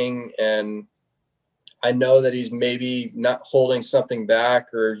working and I know that he's maybe not holding something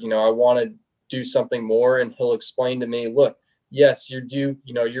back or, I want to do something more, and he'll explain to me, look, yes,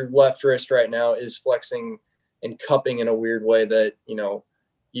 your left wrist right now is flexing and cupping in a weird way that,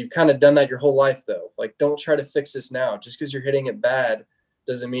 you've kind of done that your whole life though. Like, don't try to fix this now. Just because you're hitting it bad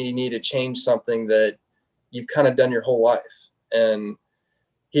doesn't mean you need to change something that you've kind of done your whole life. And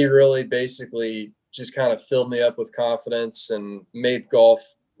he really basically just kind of filled me up with confidence and made golf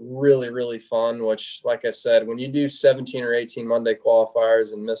really, really fun, which, like I said, when you do 17 or 18 Monday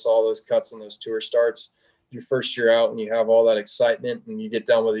qualifiers and miss all those cuts and those tour starts, your first year out and you have all that excitement and you get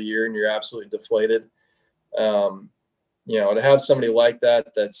done with a year and you're absolutely deflated. To have somebody like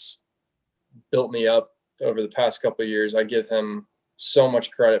that that's built me up over the past couple of years, I give him so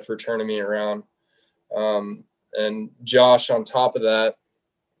much credit for turning me around. And Josh, on top of that,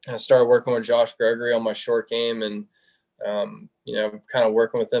 I started working with Josh Gregory on my short game, and kind of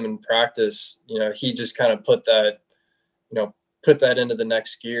working with him in practice, he just kind of put that into the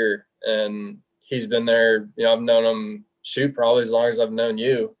next gear. And he's been there, I've known him probably as long as I've known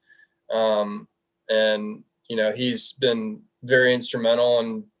you. And he's been very instrumental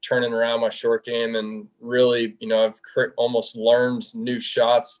in turning around my short game, and really, I've almost learned new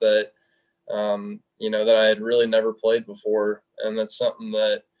shots that, that I had really never played before. And that's something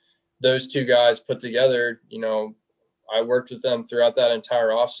that those two guys put together. I worked with them throughout that entire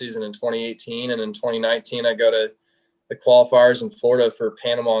offseason in 2018. And in 2019, I go to the qualifiers in Florida for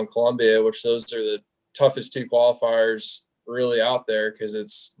Panama and Colombia, which those are the toughest 2 qualifiers really out there because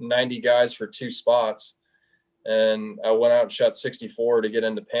it's 90 guys for 2 spots. And I went out and shot 64 to get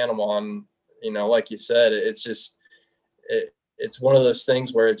into Panama. And, like you said, it's just, it's one of those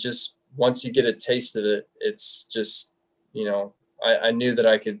things where it just, once you get a taste of it, it's just, I knew that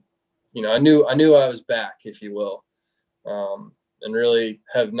I could, I knew I was back, if you will. And really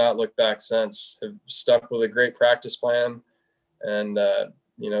have not looked back since. Have stuck with a great practice plan, and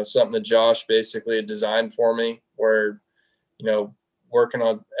something that Josh basically had designed for me, where working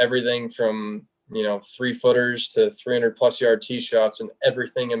on everything from 3-footers to 300+ yard tee shots and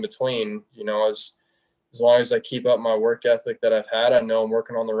everything in between. As long as I keep up my work ethic that I've had, I know I'm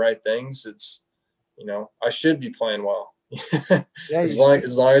working on the right things. It's I should be playing well. Yeah. as long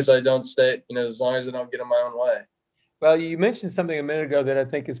as I don't stay, as long as I don't get in my own way. Well, you mentioned something a minute ago that I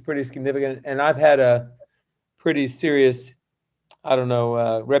think is pretty significant, and I've had a pretty serious, I don't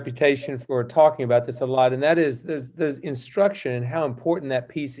know, reputation for talking about this a lot, and that is there's instruction and how important that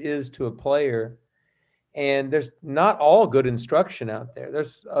piece is to a player. And there's not all good instruction out there.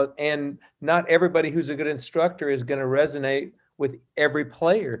 And not everybody who's a good instructor is going to resonate with every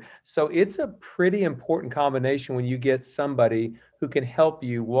player. So it's a pretty important combination when you get somebody who can help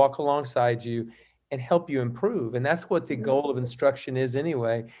you, walk alongside you, and help you improve. And that's what the goal of instruction is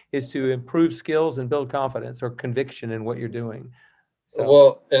anyway, is to improve skills and build confidence or conviction in what you're doing. So.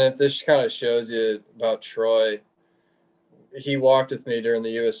 Well, and if this kind of shows you about Troy, he walked with me during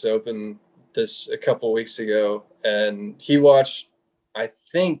the U.S. Open a couple of weeks ago, and he watched, I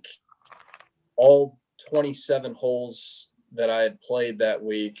think, all 27 holes that I had played that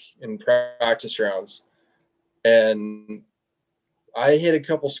week in practice rounds. And I hit a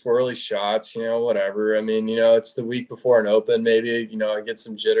couple squirrely shots, whatever. I mean, it's the week before an Open, maybe, I get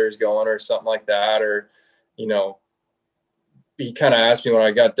some jitters going or something like that. Or, he kind of asked me when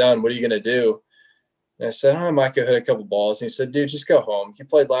I got done, what are you going to do? And I said, I might go hit a couple balls. And he said, dude, just go home. You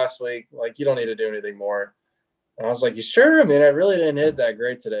played last week. Like, you don't need to do anything more. And I was like, you sure? I mean, I really didn't hit that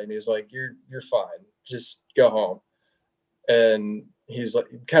great today. And he's like, you're fine. Just go home. And he's like,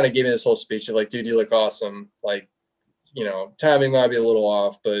 kind of gave me this whole speech of like, dude, you look awesome. Like, timing might be a little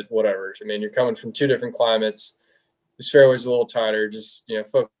off, but whatever. I mean, you're coming from two different climates. This fairway's a little tighter. Just,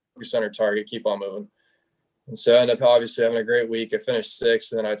 focus on your target, keep on moving. And so I ended up obviously having a great week. I finished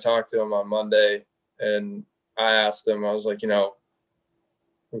sixth, and then I talked to him on Monday. And I asked him, I was like,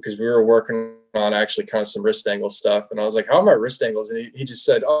 because we were working on actually kind of some wrist angle stuff. And I was like, how are my wrist angles? And he just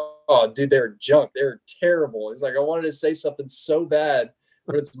said, oh, dude, they were junk. They were terrible. He's like, I wanted to say something so bad,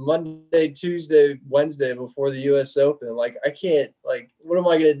 but it's Monday, Tuesday, Wednesday before the U.S. Open. Like, I can't, like, what am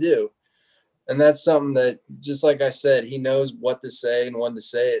I going to do? And that's something that, just like I said, he knows what to say and when to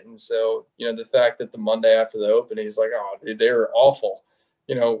say it. And so, the fact that the Monday after the Open, he's like, oh, dude, they were awful.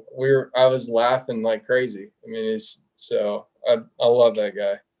 I was laughing like crazy. I mean, I love that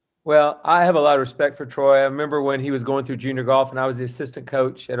guy. Well, I have a lot of respect for Troy. I remember when he was going through junior golf and I was the assistant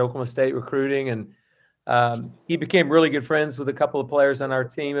coach at Oklahoma State recruiting, and he became really good friends with a couple of players on our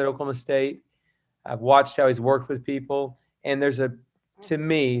team at Oklahoma State. I've watched how he's worked with people, and to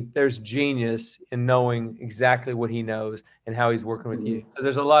me, there's genius in knowing exactly what he knows and how he's working with you. So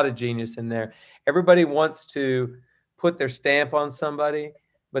there's a lot of genius in there. Everybody wants to put their stamp on somebody,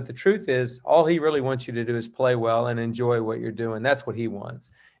 but the truth is all he really wants you to do is play well and enjoy what you're doing. That's what he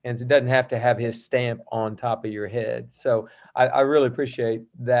wants. And it doesn't have to have his stamp on top of your head. So I really appreciate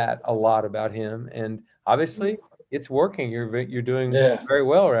that a lot about him. And obviously it's working. You're doing very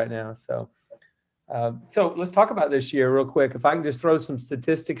well right now. So let's talk about this year real quick. If I can just throw some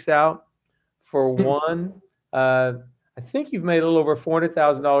statistics out. For one, I think you've made a little over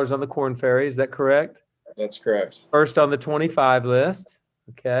 $400,000 on the Korn Ferry. Is that correct? That's correct. First on the 25 list.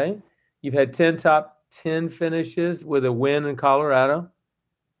 Okay. You've had 10 top 10 finishes with a win in Colorado.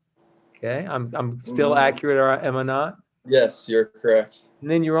 Okay. I'm still accurate, or am I not? Yes, you're correct.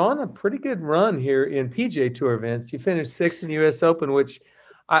 And then you're on a pretty good run here in PGA Tour events. You finished sixth in the U.S. Open, which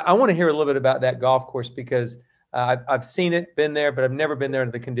I want to hear a little bit about that golf course because I've seen it, been there, but I've never been there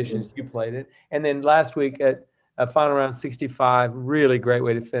in the conditions you played it. And then last week at final round 65, really great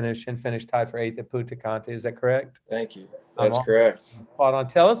way to finish and finish tied for eighth at Punta Cana. Is that correct? Thank you. That's correct. Spot on.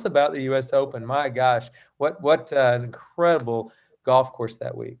 Tell us about the U.S. Open. My gosh, what an incredible golf course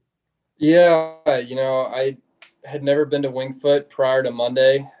that week. Yeah, I had never been to Winged Foot prior to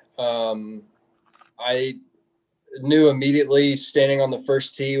Monday. I knew immediately standing on the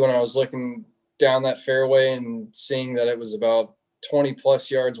first tee when I was looking down that fairway and seeing that it was about 20 plus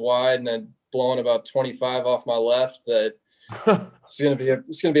yards wide and I'd blown about 25 off my left that it's going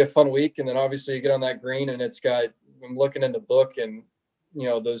to be a fun week. And then obviously you get on that green and I'm looking in the book and,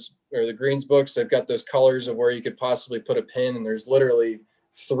 the greens books, they've got those colors of where you could possibly put a pin. And there's literally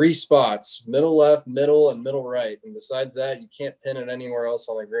 3 spots, middle left, middle, and middle right. And besides that, you can't pin it anywhere else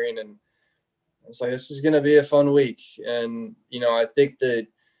on the green. And I was like, this is going to be a fun week. And, I think that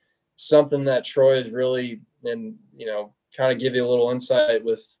something that Troy is really, and, kind of give you a little insight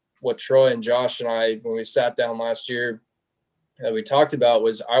with what Troy and Josh and I, when we sat down last year, that we talked about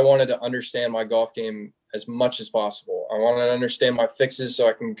was I wanted to understand my golf game as much as possible. I wanted to understand my fixes so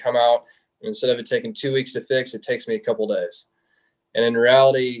I can come out and instead of it taking 2 weeks to fix, it takes me a couple days. And in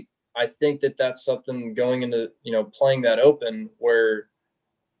reality, I think that that's something going into, playing that Open where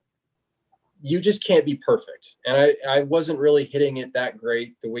you just can't be perfect. And I wasn't really hitting it that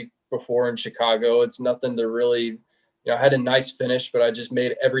great the week before in Chicago. It's nothing to really I had a nice finish, but I just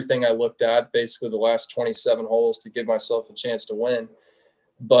made everything I looked at, basically the last 27 holes, to give myself a chance to win.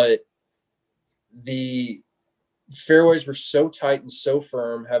 But the fairways were so tight and so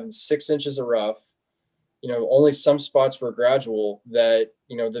firm, having 6 inches of rough. Only some spots were gradual, that,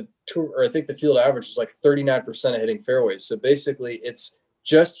 the tour, or I think the field average was like 39% of hitting fairways. So basically it's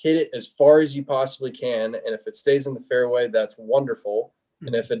just hit it as far as you possibly can. And if it stays in the fairway, that's wonderful.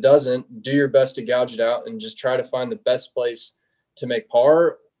 And if it doesn't, do your best to gouge it out and just try to find the best place to make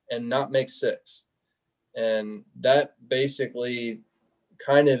par and not make 6. And that basically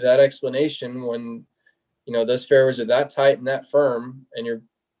kind of that explanation, when, those fairways are that tight and that firm, and you're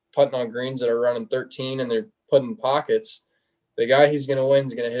putting on greens that are running 13 and they're putting pockets, the guy who's going to win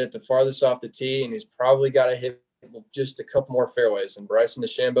is going to hit it the farthest off the tee, and he's probably got to hit just a couple more fairways. And Bryson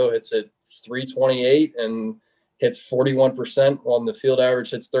DeChambeau hits it 328 and hits 41%, while the field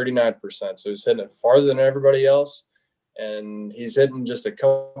average hits 39%. So he's hitting it farther than everybody else, and he's hitting just a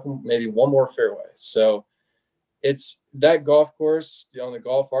couple, maybe one more fairway. So it's that golf course, on the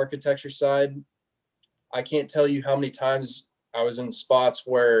golf architecture side, I can't tell you how many times I was in spots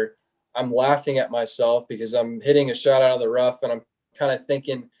where I'm laughing at myself because I'm hitting a shot out of the rough and I'm kind of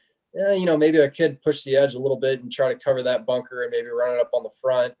thinking, maybe I could push the edge a little bit and try to cover that bunker and maybe run it up on the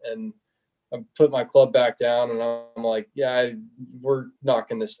front. And I put my club back down and I'm like, we're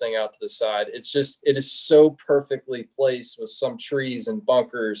knocking this thing out to the side. It is so perfectly placed with some trees and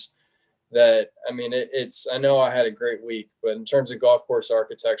bunkers that, I know I had a great week, but in terms of golf course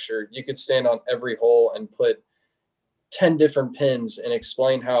architecture, you could stand on every hole and put 10 different pins and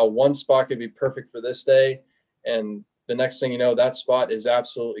explain how one spot could be perfect for this day. And the next thing you know, that spot is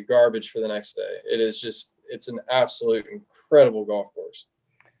absolutely garbage for the next day. It's an absolute incredible golf course.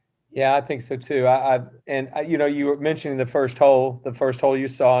 Yeah, I think so too. You were mentioning the first hole you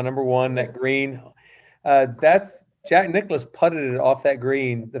saw, number 1, that green, that's Jack Nicklaus putted it off that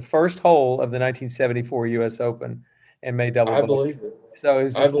green, the first hole of the 1974 U.S. Open, and made double. I believe it. So it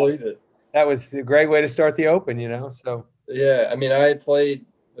was just it. That was a great way to start the Open, So yeah, I had played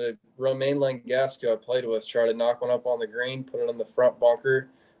the Romain Langasco I played with, tried to knock one up on the green, put it in the front bunker,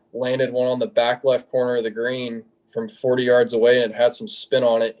 landed one on the back left corner of the green from 40 yards away, and it had some spin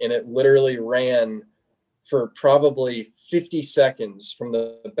on it, and it literally ran for probably 50 seconds from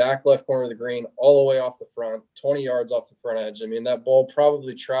the back left corner of the green all the way off the front, 20 yards off the front edge. That ball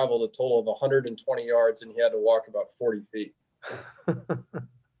probably traveled a total of 120 yards, and he had to walk about 40 feet.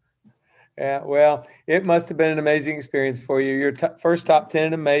 Yeah, well, it must have been an amazing experience for you. Your first top 10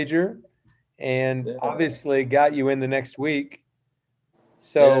 in a major, and obviously got you in the next week.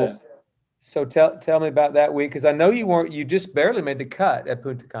 So tell me about that week, because I know you just barely made the cut at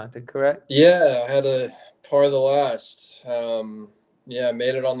Punta Cana, correct? Yeah, I had a par the last. I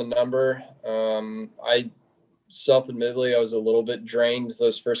made it on the number. I self-admittedly, I was a little bit drained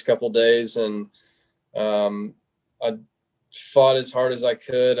those first couple of days, and I fought as hard as I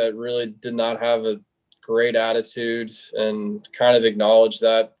could. I really did not have a great attitude, and kind of acknowledged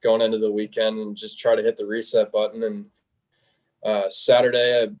that going into the weekend, and just try to hit the reset button. And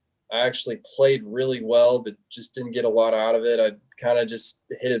Saturday, I actually played really well, but just didn't get a lot out of it. I kind of just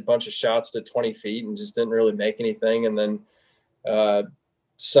hit a bunch of shots to 20 feet and just didn't really make anything. And then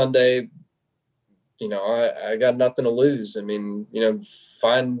Sunday, I got nothing to lose.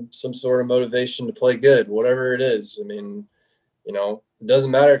 Find some sort of motivation to play good, whatever it is. It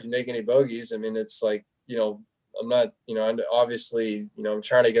doesn't matter if you make any bogeys. It's like, I'm not, obviously, I'm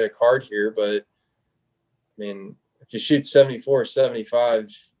trying to get a card here, but if you shoot 74,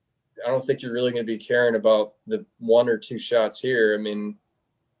 75, I don't think you're really going to be caring about the 1 or 2 shots here.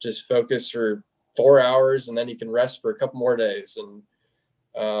 Just focus for 4 hours, and then you can rest for a couple more days. And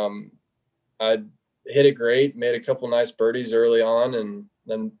I hit it great, made a couple nice birdies early on, and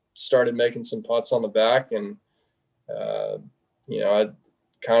then started making some putts on the back. And, I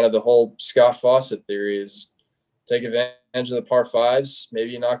kind of, the whole Scott Fawcett theory is take advantage of the par 5s.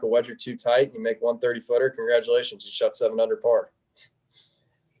 Maybe you knock a wedge or 2 tight and you make 130-footer. Congratulations, you shot 7 under par.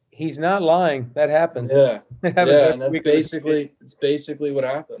 He's not lying. That happens. Yeah. And it's basically what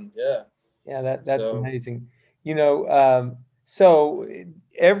happened. Yeah. Yeah. That's amazing. So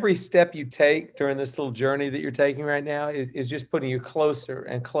every step you take during this little journey that you're taking right now is just putting you closer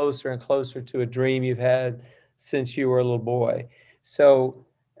and closer and closer to a dream you've had since you were a little boy. So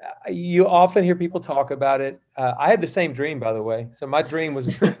you often hear people talk about it. I had the same dream, by the way. So my dream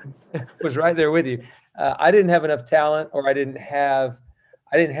was was right there with you. I didn't have enough talent, or I didn't have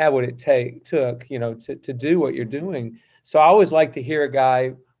what it took, to do what you're doing. So I always like to hear a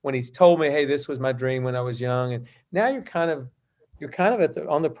guy when he's told me, hey, this was my dream when I was young, and now you're kind of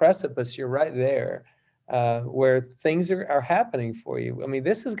on the precipice. You're right there. where things are happening for you. I mean,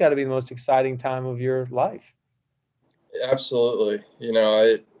 this has got to be the most exciting time of your life. Absolutely.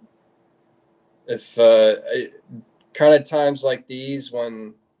 If kind of times like these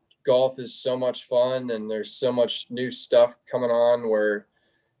when golf is so much fun and there's so much new stuff coming on, where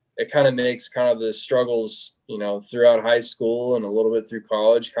it kind of makes kind of the struggles, throughout high school and a little bit through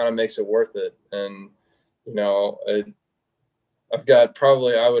college, kind of makes it worth it. And, I've got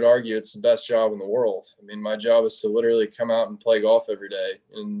probably, I would argue it's the best job in the world. I mean, my job is to literally come out and play golf every day.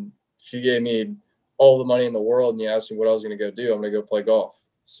 And if you gave me all the money in the world and you asked me what I was going to go do, I'm going to go play golf.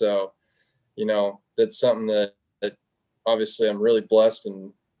 So, that's something that obviously I'm really blessed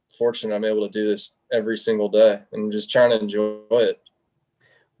and fortunate I'm able to do this every single day and just trying to enjoy it.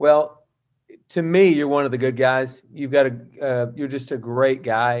 Well, to me, you're one of the good guys. You're just a great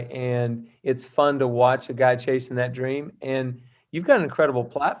guy, and it's fun to watch a guy chasing that dream. And you've got an incredible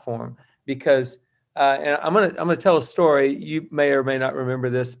platform because, and I'm gonna tell a story. You may or may not remember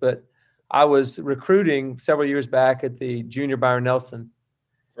this, but I was recruiting several years back at the Junior Byron Nelson.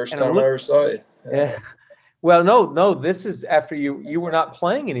 First time I ever saw you. Yeah. Well, no, this is after you were not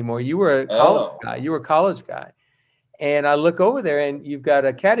playing anymore. You were a college guy. You were a college guy. And I look over there and you've got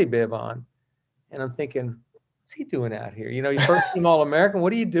a caddy bib on. And I'm thinking, what's he doing out here? You're first team All-American.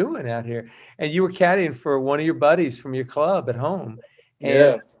 What are you doing out here? And you were caddying for one of your buddies from your club at home. And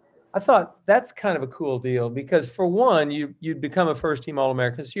yeah. I thought that's kind of a cool deal because for one, you'd become a first team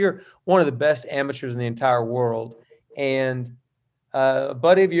All-American. So you're one of the best amateurs in the entire world. And a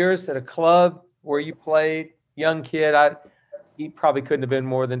buddy of yours at a club where you played, young kid, he probably couldn't have been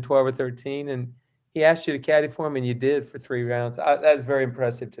more than 12 or 13. And he asked you to caddy for him, and you did for 3 rounds. That's very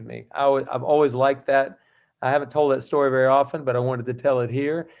impressive to me. I've always liked that. I haven't told that story very often, but I wanted to tell it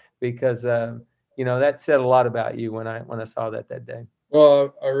here because that said a lot about you when I saw that day.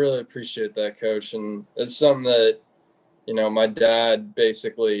 Well, I really appreciate that, Coach, and it's something that my dad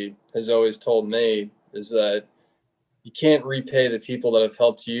basically has always told me is that you can't repay the people that have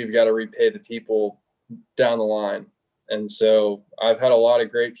helped you. You've got to repay the people down the line. And so I've had a lot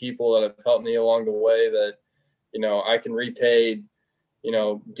of great people that have helped me along the way that, I can repay,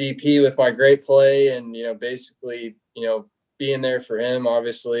 DP with my great play and, basically, being there for him,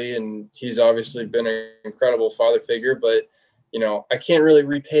 obviously. And he's obviously been an incredible father figure, but, I can't really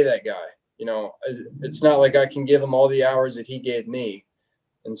repay that guy. It's not like I can give him all the hours that he gave me.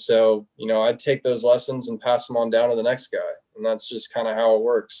 And so, I'd take those lessons and pass them on down to the next guy. And that's just kind of how it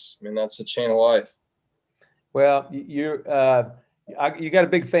works. I mean, that's the chain of life. Well, you got a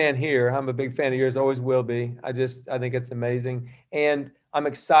big fan here. I'm a big fan of yours, always will be. I think it's amazing. And I'm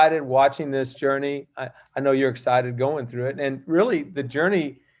excited watching this journey. I know you're excited going through it. And really the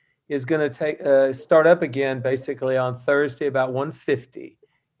journey is going to start up again basically on Thursday about 1:50. You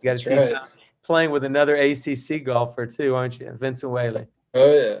got to see playing with another ACC golfer too, aren't you? Vincent Whaley.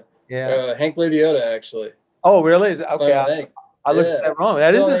 Oh, yeah. Yeah. Hank Ludiota, actually. Oh, really? Okay. I looked at that wrong.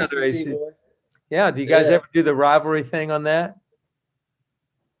 That is another ACC. Boy. Yeah. Do you guys ever do the rivalry thing on that?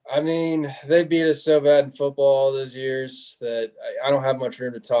 I mean, they beat us so bad in football all those years that I don't have much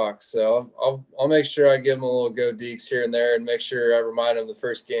room to talk. So I'll make sure I give them a little go Deeks here and there and make sure I remind them the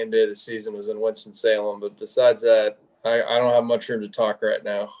first game day of the season was in Winston-Salem. But besides that, I don't have much room to talk right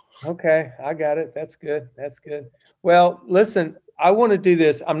now. Okay. I got it. That's good. Well, listen, I want to do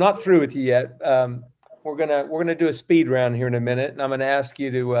this. I'm not through with you yet. We're gonna do a speed round here in a minute, and I'm gonna ask you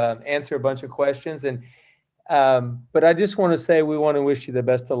to answer a bunch of questions. And but I just want to say we want to wish you the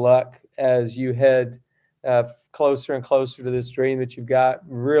best of luck as you head closer and closer to this dream that you've got.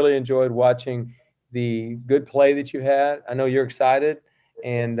 Really enjoyed watching the good play that you had. I know you're excited,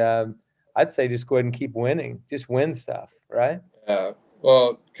 and I'd say just go ahead and keep winning. Just win stuff, right? Yeah.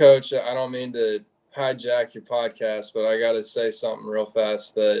 Well, Coach, I don't mean to hijack your podcast, but I got to say something real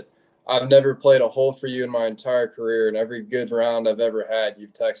fast that I've never played a hole for you in my entire career, and every good round I've ever had,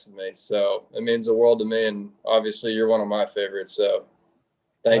 you've texted me. So it means the world to me, and obviously you're one of my favorites. So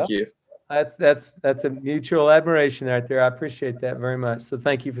thank you. That's a mutual admiration right there. I appreciate that very much. So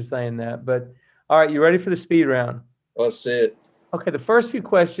thank you for saying that. But all right, you ready for the speed round? Let's see it. Okay, the first few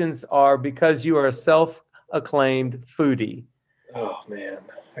questions are because you are a self-acclaimed foodie. Oh, man.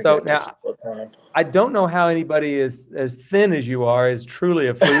 So now, I don't know how anybody as thin as you are is truly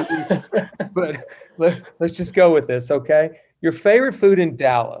a foodie, but let's just go with this, okay? Your favorite food in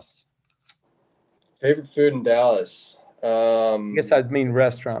Dallas? Favorite food in Dallas? I guess I'd mean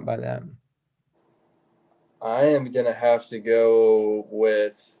restaurant by that. I am going to have to go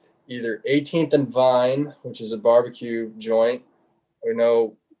with either 18th and Vine, which is a barbecue joint. We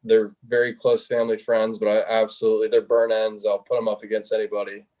know they're very close family friends, but they're burn ends. I'll put them up against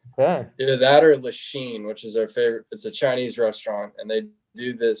anybody. Okay. Either that or Lachine, which is our favorite. It's a Chinese restaurant, and they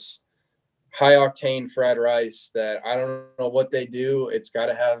do this high octane fried rice that I don't know what they do. It's got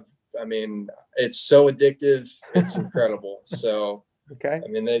to have, I mean, it's so addictive. It's incredible. So, Okay. I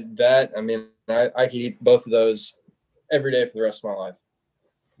mean, I could eat both of those every day for the rest of my life.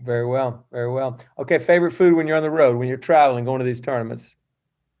 Very well. Very well. Okay. Favorite food when you're on the road, when you're traveling, going to these tournaments?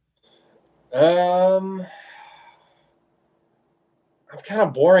 I'm kind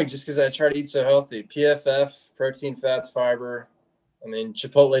of boring just because I try to eat so healthy. PFF, protein, fats, fiber. I mean,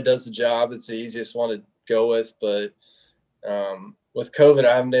 Chipotle does the job. It's the easiest one to go with, but with COVID,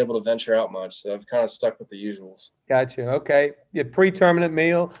 I haven't been able to venture out much, so I've kind of stuck with the usuals. Gotcha. Okay. Your pre-tournament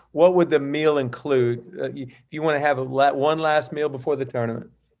meal. What would the meal include? If you want to have one last meal before the tournament.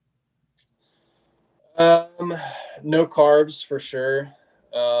 No carbs for sure.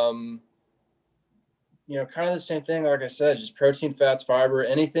 Kind of the same thing. Like I said, just protein, fats, fiber,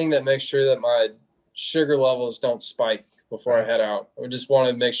 anything that makes sure that my sugar levels don't spike before I head out. I just want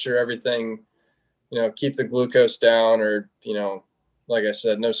to make sure everything, keep the glucose down, or, like I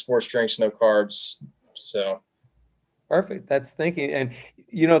said, no sports drinks, no carbs. So. Perfect. That's thinking. And,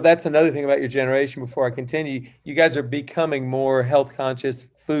 that's another thing about your generation before I continue. You guys are becoming more health conscious,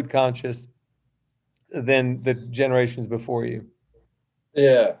 food conscious than the generations before you.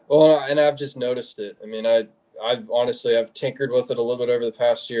 Yeah. Well, and I've just noticed it. I mean, I've honestly, I've tinkered with it a little bit over the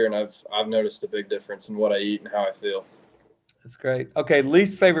past year, and I've noticed a big difference in what I eat and how I feel. That's great. Okay.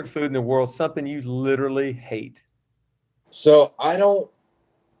 Least favorite food in the world, something you literally hate. So I don't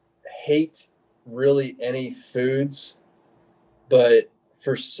hate really any foods, but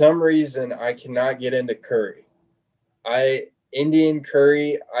for some reason I cannot get into curry. Indian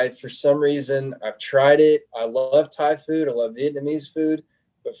curry, for some reason, I've tried it. I love Thai food. I love Vietnamese food.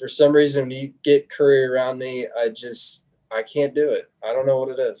 But for some reason, when you get curry around me, I can't do it. I don't know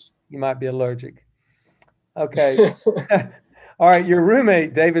what it is. You might be allergic. Okay. All right. Your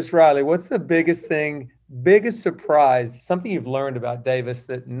roommate, Davis Riley, what's the biggest surprise, something you've learned about Davis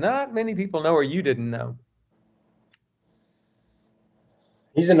that not many people know or you didn't know?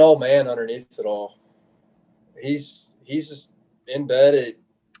 He's an old man underneath it all. He's in bed at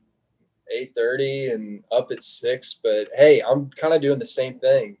 8:30 and up at 6, but hey, I'm kind of doing the same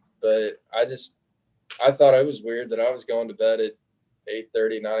thing. But I thought it was weird that I was going to bed at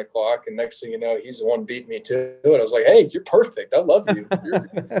 8:30, 9 o'clock, and next thing you know, he's the one beating me to it. I was like, hey, you're perfect. I love you.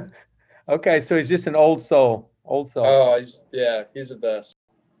 Okay, so he's just an old soul. Oh, he's the best.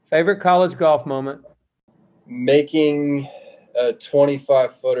 Favorite college golf moment? Making a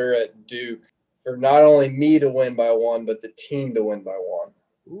 25-footer at Duke for not only me to win by one, but the team to win by one.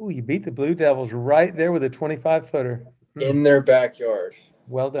 Ooh, you beat the Blue Devils right there with a 25-footer. In their backyard.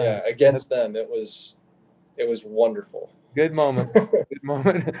 Well done. Yeah, against them. It was wonderful. Good moment. Good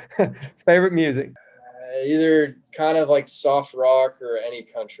moment. Favorite music? Either kind of like soft rock or any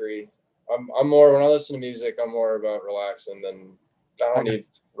country. I'm more, when I listen to music, I'm more about relaxing than, I don't need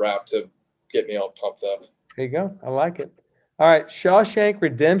rap to get me all pumped up. There you go. I like it. All right, Shawshank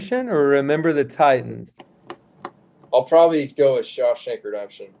Redemption or Remember the Titans? I'll probably go with Shawshank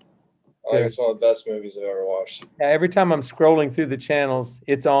Redemption. I think it's one of the best movies I've ever watched. Yeah, every time I'm scrolling through the channels,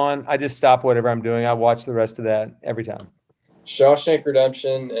 it's on. I just stop whatever I'm doing. I watch the rest of that every time. Shawshank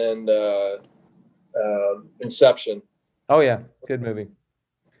Redemption and Inception. Oh, yeah. Good movie.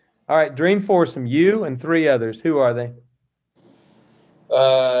 All right, Dream Foursome, you and 3 others. Who are they?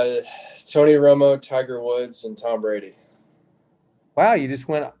 Tony Romo, Tiger Woods, and Tom Brady. Wow, you just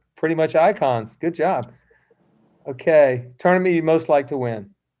went pretty much icons. Good job. Okay, tournament you most like to win?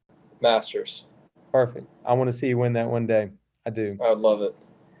 Masters. Perfect. I want to see you win that one day. I do. I'd love it.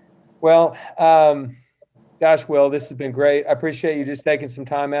 Well, gosh, Will, this has been great. I appreciate you just taking some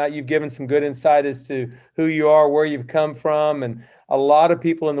time out. You've given some good insight as to who you are, where you've come from, and a lot of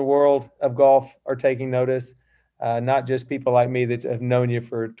people in the world of golf are taking notice. Not just people like me that have known you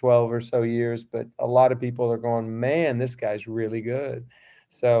for 12 or so years, but a lot of people are going, man, this guy's really good.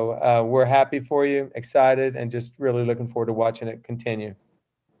 So we're happy for you, excited, and just really looking forward to watching it continue.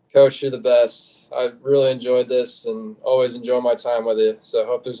 Coach, you're the best. I really enjoyed this and always enjoy my time with you. So I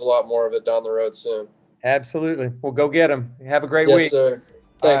hope there's a lot more of it down the road soon. Absolutely. Well, go get them. Have a great week. Yes, sir.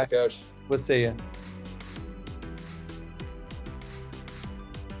 Thanks, Coach. We'll see you.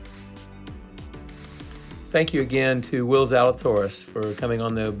 Thank you again to Will Zalatoris for coming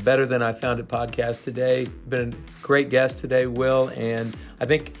on the Better Than I Found It podcast today. Been a great guest today, Will, and I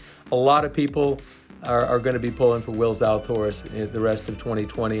think a lot of people are going to be pulling for Will Zalatoris the rest of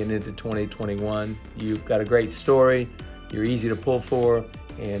 2020 and into 2021. You've got a great story. You're easy to pull for,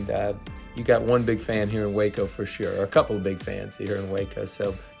 and you got one big fan here in Waco for sure, or a couple of big fans here in Waco.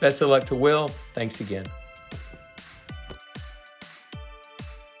 So best of luck to Will. Thanks again.